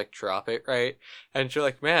they just like drop it, right, and you're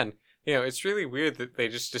like, man. It's really weird that they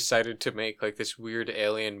just decided to make like this weird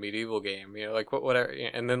alien medieval game. Like whatever.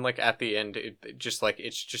 And then like at the end, it just like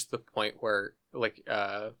it's just the point where like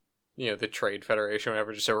the Trade Federation or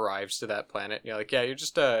whatever just arrives to that planet. And you're like, yeah, you're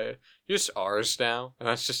just ours now, and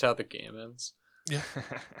that's just how the game ends. Yeah,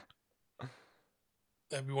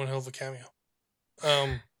 that'd be one hell of a cameo.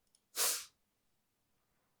 Um,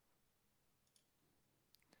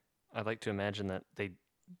 I'd like to imagine that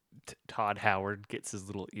Todd Howard gets his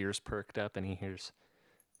little ears perked up and he hears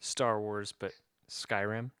Star Wars, but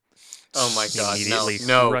Skyrim. Oh my He god, no, immediately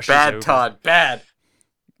no, rushes bad over, Todd, bad.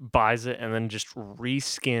 buys it, and then just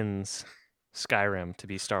reskins Skyrim to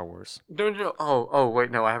be Star Wars. No. Oh,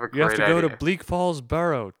 wait, no, I have a You have great to go to idea. Bleak Falls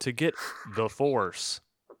Burrow to get the Force.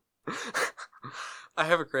 I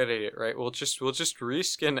have a great idea, right? We'll just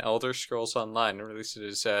reskin Elder Scrolls Online and release it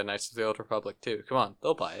as Knights of the Old Republic too. Come on,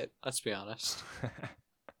 they'll buy it. Let's be honest.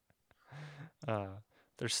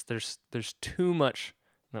 There's too much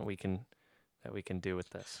that we can do with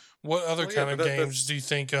this. what other Well, yeah, kind but of games do you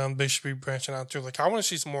think they should be branching out to? Like, I want to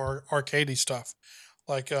see some more arcadey stuff.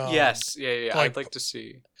 Like, yes, yeah. like I'd like to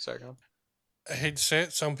see. Sorry, go on. I hate to say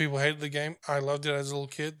it, some people hated the game. I loved it as a little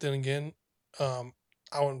kid. Then again,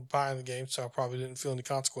 I wasn't buying the game, so I probably didn't feel any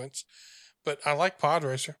consequence. But I like Pod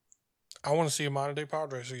Racer. I want to see a modern day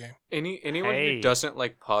Pod Racer game. Anyone who Hey. doesn't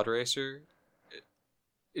like Pod Racer,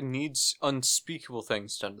 it needs unspeakable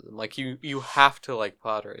things done to them. Like you have to like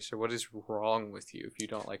Pod Racer. What is wrong with you if you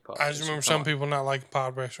don't like Pod I Racer? just remember Come some on. people not liking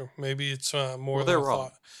Pod Racer. Maybe it's more Well, than they're I wrong.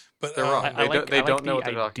 thought. But They're wrong. I like They don't know the what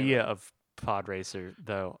they're talking idea about. of Pod Racer,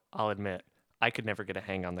 though. I'll admit I could never get a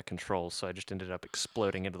hang on the controls, so I just ended up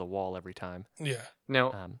exploding into the wall every time. yeah,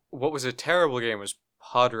 Now, Um, what was a terrible game was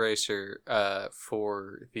Pod Racer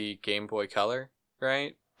for the Game Boy Color,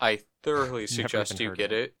 right? I thoroughly never suggest even you heard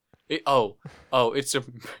get of it. It's a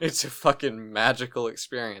it's a fucking magical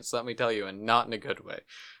experience, let me tell you, and not in a good way.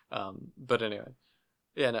 But anyway,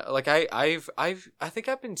 yeah, no, like I think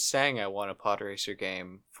I've been saying I want a Pod Racer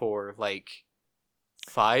game for like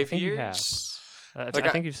I 5 think you have. years. I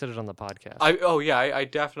think you've said it on the podcast. I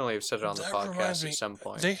definitely have said it on the that reminds podcast me. at some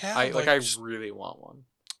point. They have I really want one.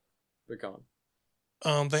 But go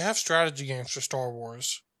on. they have strategy games for Star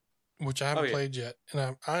Wars, which I haven't yeah. played yet,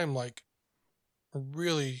 and I'm like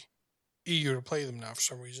really eager to play them now for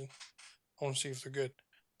some reason. I want to see if they're good.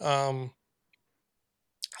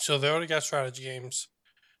 So they already got strategy games.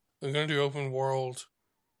 They're gonna do open world.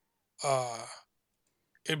 Uh,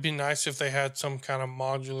 it'd be nice if they had some kind of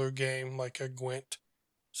modular game like a Gwent.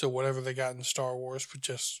 So whatever they got in Star Wars, but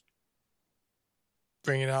just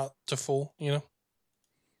bring it out to full.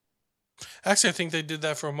 Actually, I think they did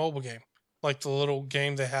that for a mobile game, like the little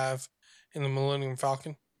game they have in the Millennium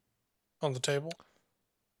Falcon on the table.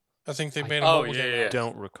 I think they I made a Oh, mobile yeah, game. yeah. Out.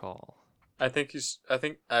 don't recall. I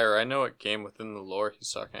know what game within the lore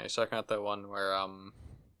he's talking about. He's talking about that one where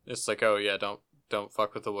it's like, oh yeah, don't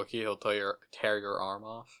fuck with the Wookiee, he'll tear your arm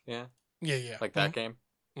off. Yeah. Yeah. Like that game.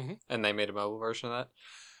 Mhm. And they made a mobile version of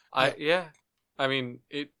that. I mean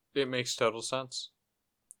it makes total sense.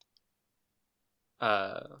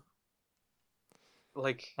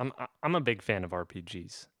 Like I'm a big fan of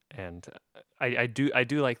RPGs, and I do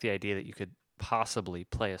like the idea that you could possibly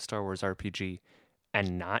play a Star Wars RPG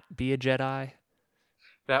and not be a Jedi.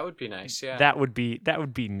 That would be nice. Yeah. That would be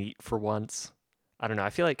neat for once. I don't know. I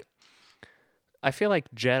feel like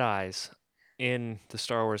Jedis in the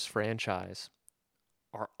Star Wars franchise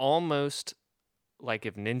are almost like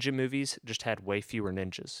if ninja movies just had way fewer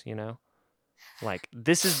ninjas, you know? Like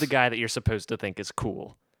this is the guy that you're supposed to think is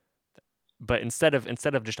cool. But instead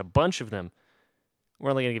of just a bunch of them,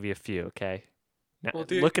 we're only going to give you a few, okay? Now, Well,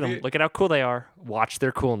 look at them. Look at how cool they are. Watch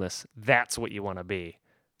their coolness. That's what you want to be.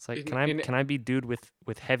 It's like, in can I be dude with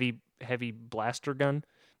heavy blaster gun?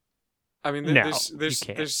 I mean, No, you there's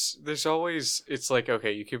can't. there's always it's like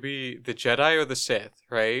okay, you could be the Jedi or the Sith,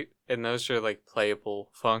 right? And those are like playable,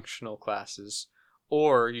 functional classes.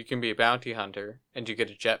 Or you can be a bounty hunter and you get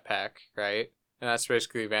a jetpack, right? And that's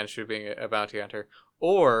basically the advantage of being a bounty hunter.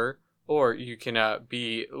 Or you can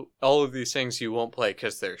be all of these things you won't play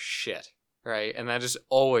because they're shit, right? And that is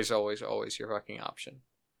always, always, always your fucking option.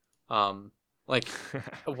 Like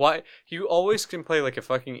why you always can play like a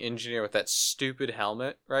fucking engineer with that stupid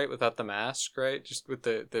helmet, right? Without the mask, right? Just with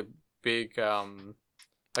the big like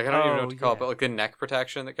I don't even know what to call it, but like the neck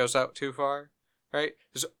protection that goes out too far, right?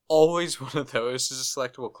 There's always one of those as a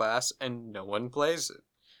selectable class, and no one plays it.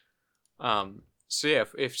 So yeah,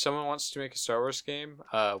 if someone wants to make a Star Wars game,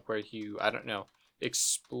 where you I don't know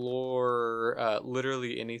explore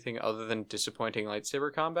literally anything other than disappointing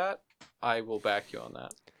lightsaber combat, I will back you on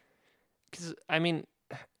that. Because I mean,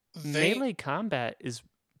 They melee combat is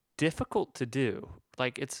difficult to do.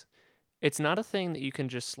 Like it's not a thing that you can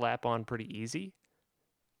just slap on pretty easy.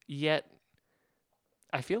 Yet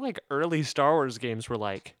I feel like early Star Wars games were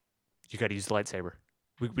like, you got to use the lightsaber.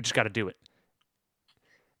 We just got to do it.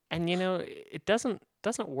 And you know, it doesn't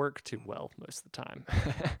work too well most of the time.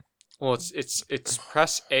 Well, it's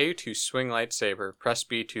press A to swing lightsaber, press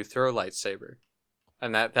B to throw lightsaber,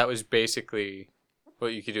 and that was basically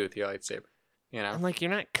what you could do with your lightsaber. You know, And like you're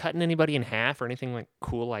not cutting anybody in half or anything like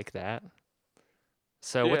cool like that.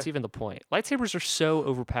 So yeah. what's even the point? Lightsabers are so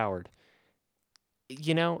overpowered.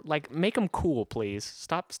 You know, like make them cool, please.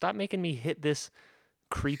 Stop making me hit this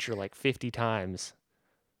creature like 50 times.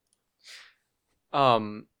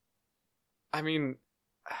 I mean,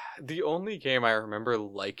 the only game I remember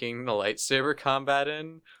liking the lightsaber combat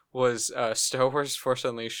in was Star Wars Force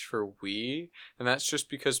Unleashed for Wii, and that's just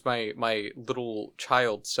because my little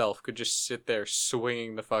child self could just sit there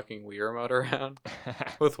swinging the fucking Wii remote around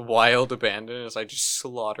with wild abandon as I just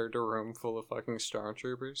slaughtered a room full of fucking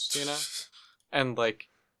stormtroopers, you know? And like,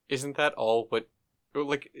 isn't that all what?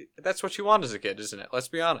 Like, that's what you want as a kid, isn't it? Let's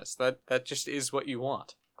be honest. That just is what you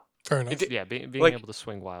want. fair enough. Yeah, being like, able to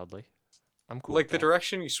swing wildly. I'm cool like with the that.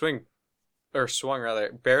 direction you swung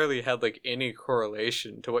rather barely had like any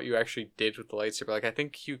correlation to what you actually did with the lightsaber. Like I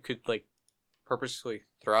think you could like purposefully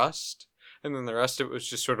thrust, and then the rest of it was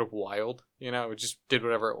just sort of wild. You know, it just did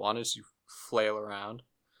whatever it wanted as you flail around.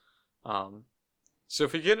 So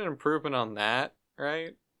if you get an improvement on that,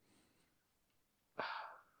 right?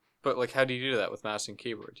 But like, how do you do that with mouse and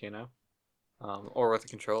keyboard? You know, or with a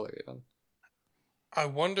controller even? I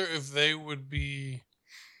wonder if they would be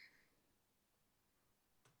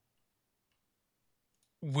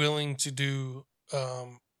willing to do a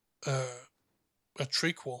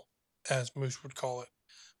trequel, as Moose would call it,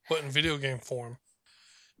 but in video game form.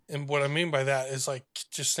 And what I mean by that is like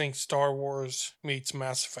just think Star Wars meets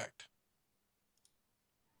Mass Effect.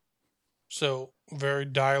 So very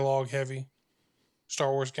dialogue heavy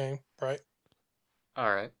Star Wars game, right?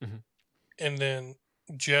 All right. And then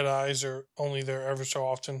Jedi's are only there ever so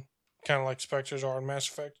often, kind of like Spectres are in Mass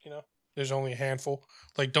Effect. You know, there's only a handful.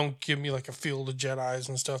 Like, don't give me like a field of Jedi's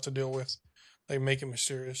and stuff to deal with. Like, make it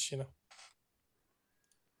mysterious. You know.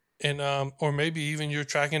 And or maybe even you're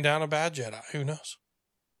tracking down a bad Jedi. Who knows?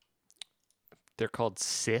 They're called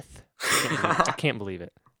Sith. I can't believe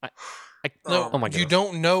it. No, oh my you god.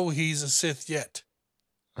 don't know he's a Sith yet.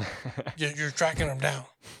 You're tracking him down.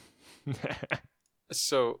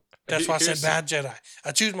 So That's why I said here's- bad Jedi.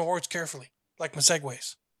 I choose my words carefully, like my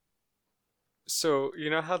segues. So you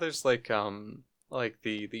know how there's like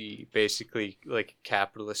the basically like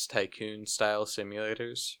capitalist tycoon style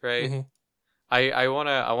simulators, right? Mhm. I want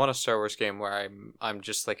a Star Wars game where I'm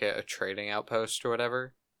just like a trading outpost or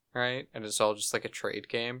whatever, right? And it's all just like a trade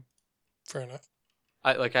game. Fair enough.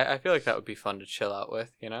 I feel like that would be fun to chill out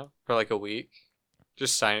with, you know, for like a week.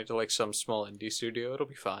 Just sign it to like some small indie studio. It'll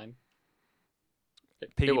be fine. It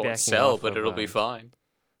won't Piggybacking sell, off but of, it'll be fine.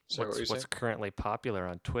 What's currently popular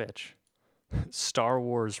on Twitch? Star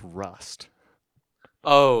Wars Rust.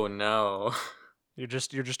 Oh no. You're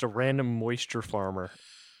just a random moisture farmer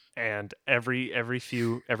and every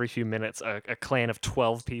few minutes, a clan of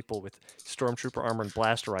 12 people with stormtrooper armor and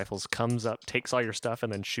blaster rifles comes up, takes all your stuff,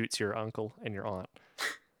 and then shoots your uncle and your aunt.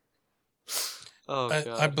 Oh I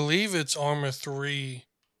god. believe it's Arma 3.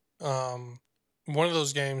 One of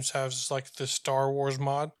those games has like the Star Wars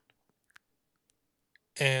mod,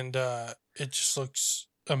 and it just looks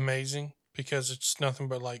amazing because it's nothing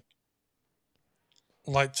but like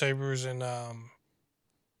lightsabers and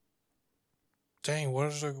dang,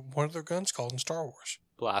 what are their guns called in Star Wars?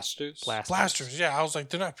 Blasters. Blasters. Yeah, I was like,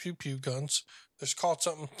 they're not pew pew guns. They're called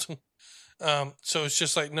something. So it's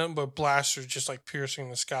just like nothing but blasters, just like piercing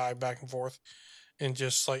the sky back and forth, and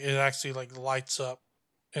just like it actually like lights up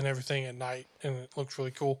and everything at night, and it looks really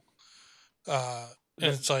cool. And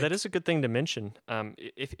it's That like, is a good thing to mention.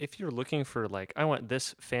 If you're looking for like, I want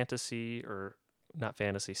this fantasy or not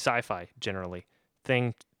fantasy, sci-fi generally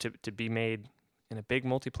thing to be made in a big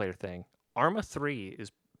multiplayer thing, Arma 3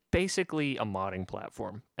 is basically a modding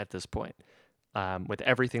platform at this point, with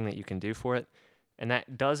everything that you can do for it, and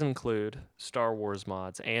that does include Star Wars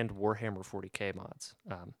mods and Warhammer 40k mods.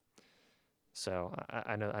 So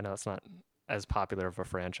I know it's not as popular of a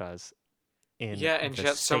franchise in Yeah, and the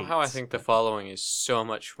yet somehow I States. think the following is so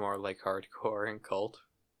much more like hardcore and cult.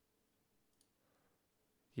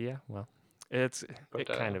 Yeah, well, it's But it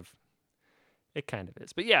kind of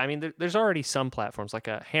is. But yeah, I mean, there's already some platforms like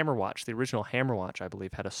a Hammerwatch. The original Hammerwatch, I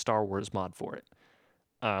believe, had a Star Wars mod for it.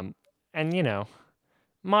 Um, and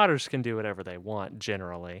modders can do whatever they want.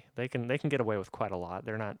 Generally, they can get away with quite a lot.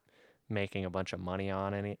 They're not making a bunch of money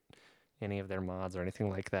on any of their mods or anything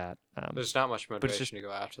like that. there's not much But it's just motivation to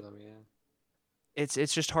go after them. Yeah.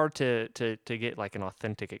 it's just hard to get like an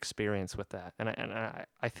authentic experience with that. And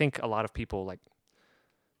I think a lot of people, like,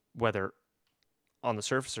 whether on the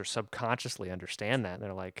surface or subconsciously, understand that.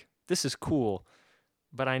 They're like, this is cool,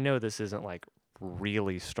 but I know this isn't like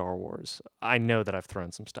really Star Wars. I know that I've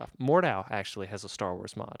thrown some stuff. Mordau actually has a Star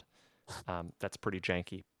Wars mod. That's pretty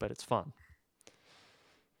janky, but it's fun.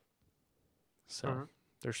 So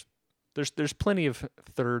Mhm. there's plenty of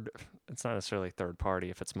third. It's not necessarily third party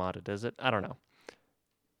if it's modded, is it? I don't know.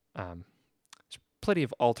 There's plenty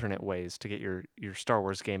of alternate ways to get your Star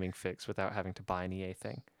Wars gaming fix without having to buy an EA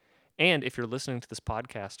thing. And if you're listening to this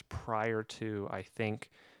podcast prior to, I think,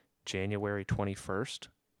 January 21st,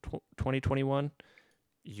 2021,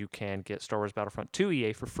 you can get Star Wars Battlefront 2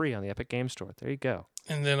 EA for free on the Epic Game Store. There you go.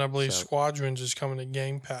 and then I believe So Squadrons is coming to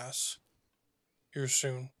Game Pass here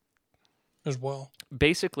soon as well.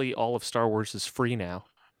 basically, all of Star Wars is free now.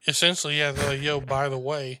 Essentially, yeah, they're like, yo, by the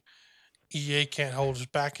way, EA can't hold us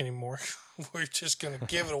back anymore. We're just gonna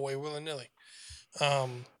give it away willy nilly.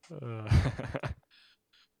 Um,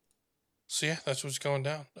 so yeah, that's what's going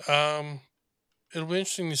down. It'll be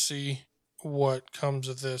interesting to see what comes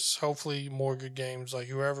of this. Hopefully, more good games. Like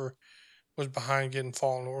whoever was behind getting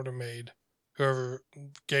Fallen Order made, whoever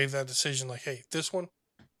gave that decision, like, hey, this one,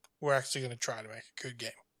 we're actually going to try to make a good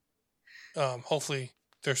game. Hopefully,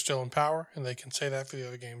 they're still in power and they can say that for the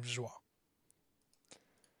other games as well.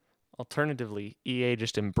 Alternatively, EA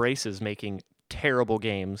just embraces making terrible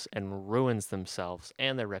games and ruins themselves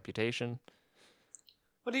and their reputation.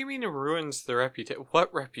 What do you mean it ruins the reputation?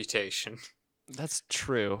 What reputation? That's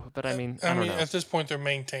true, but I mean, I I don't mean, know. at this point, they're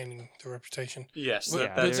maintaining the reputation. Yes,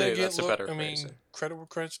 Yeah, But they that's a better I mean, phrasing. credit where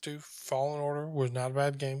credit's due. Fallen Order was not a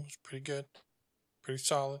bad game. It was pretty good, pretty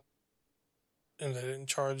solid, and they didn't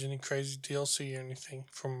charge any crazy DLC or anything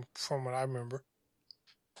from what I remember.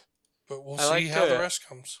 But we'll I see like how the to- rest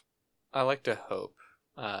comes. I like to hope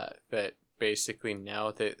that basically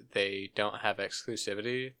now that they don't have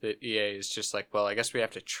exclusivity, that EA is just like, well, I guess we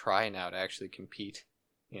have to try now to actually compete,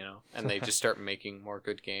 and they just start making more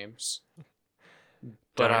good games.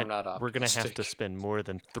 But Darn I'm it, not optimistic. we're gonna have to spend more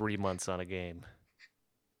than 3 months on a game.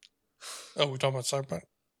 Oh, we're talking about Cyberpunk?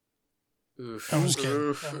 Oof. I'm just kidding.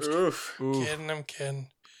 Oof. I'm Oof. I'm kidding.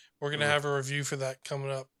 We're gonna have a review for that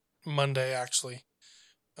coming up Monday. Actually,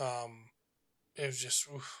 it was just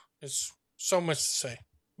it's so much to say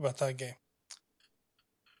about that game.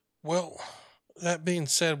 Well, that being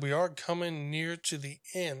said, we are coming near to the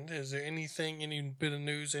end. Is there anything, any bit of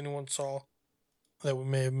news anyone saw that we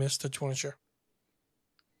may have missed that you want to share?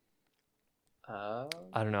 I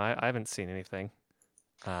don't know. I haven't seen anything.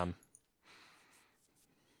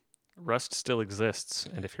 Rust still exists,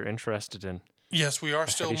 and if you're interested in Yes, we are a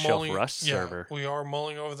still Heavy Shelf mulling. Rust Yeah, server, we are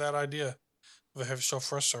mulling over that idea of a Heavyshelf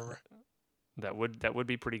Rust server. that would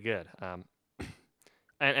be pretty good. And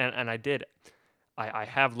I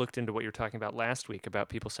have looked into what you were talking about last week about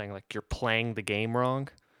people saying like you're playing the game wrong.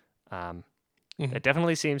 It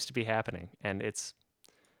definitely seems to be happening, and it's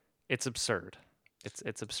absurd.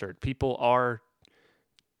 It's absurd. People are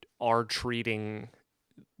are treating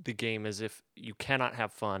the game as if you cannot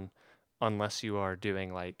have fun unless you are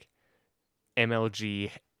doing like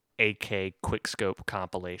MLG AK quickscope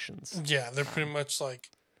compilations. Yeah, they're pretty much like,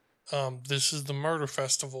 this is the murder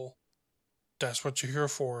festival. That's what you're here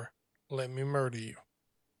for. Let me murder you.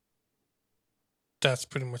 That's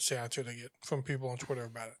pretty much the attitude I get from people on Twitter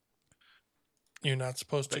about it. You're not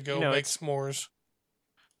supposed to But, go make s'mores.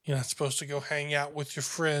 You're not supposed to go hang out with your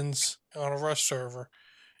friends on a Rush server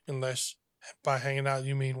unless by hanging out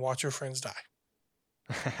you mean watch your friends die.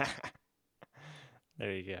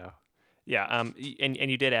 There you go. Yeah, and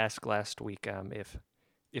you did ask last week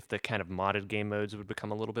if the kind of modded game modes would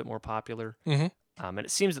become a little bit more popular. Mm-hmm. And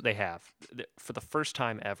it seems that they have. For the first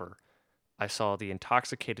time ever, I saw the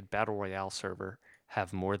Intoxicated Battle Royale server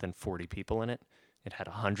have more than 40 people in it. It had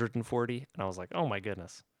 140, and I was like, oh my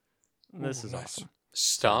goodness. This is nice. awesome.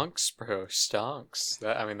 Stonks, bro. Stonks.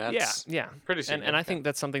 That's yeah. pretty significant. And I think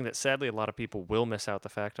that's something that sadly a lot of people will miss out the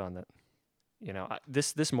fact on that. You know,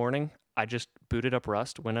 this morning I just booted up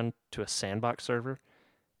Rust, went onto a sandbox server,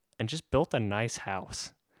 and just built a nice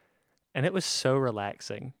house. And it was so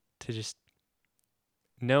relaxing to just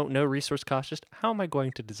no resource cost. Just how am I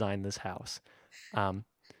going to design this house? And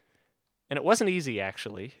it wasn't easy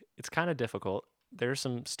actually. It's kind of difficult. There's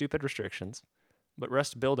some stupid restrictions, but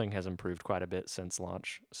Rust building has improved quite a bit since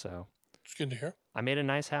launch. So It's good to hear. I made a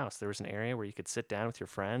nice house. There was an area where you could sit down with your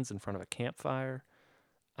friends in front of a campfire.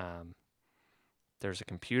 There's a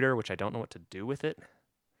computer, which I don't know what to do with it,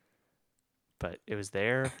 but it was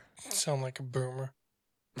there. Sound like a boomer.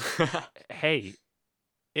 Hey,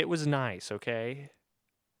 it was nice, okay?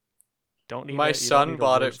 Don't need My you don't son need to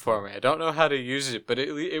bought it roast for me. I don't know how to use it, but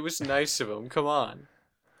it was nice of him. Come on.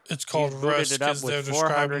 It's called He's booted Rust it up because they're with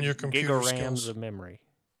describing 400 your computer gigarams skills. of memory.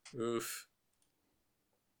 Oof.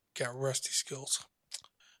 Got rusty skills.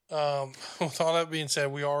 With all that being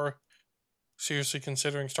said, we are seriously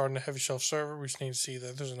considering starting a Heavyshelf server. We just need to see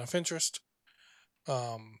that there's enough interest.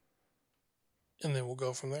 And then we'll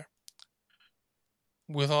go from there.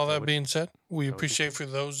 With all that being said, we appreciate for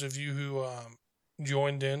those of you who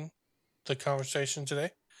joined in the conversation today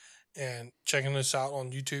and checking us out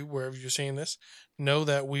on YouTube, wherever you're seeing this. Know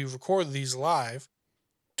that we record these live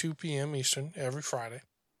 2 p.m. Eastern every Friday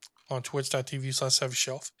on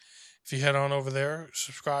twitch.tv/Heavyshelf. If you head on over there,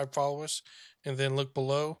 subscribe, follow us, and then look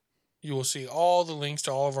below, you will see all the links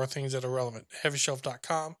to all of our things that are relevant.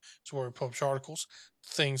 Heavyshelf.com is where we publish articles,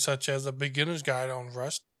 things such as a beginner's guide on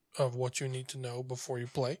Rust of what you need to know before you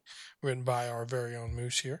play, written by our very own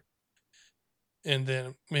Moose here. And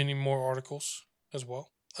then many more articles as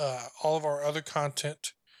well. All of our other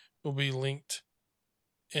content will be linked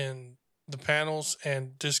in the panels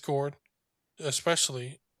and Discord,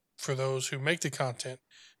 especially for those who make the content.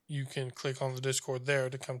 You can click on the Discord there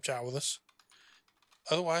to come chat with us.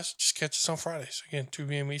 Otherwise, just catch us on Fridays. Again, 2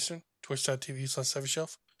 p.m. Eastern,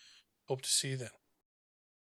 twitch.tv/Heavyshelf. Hope to see you then.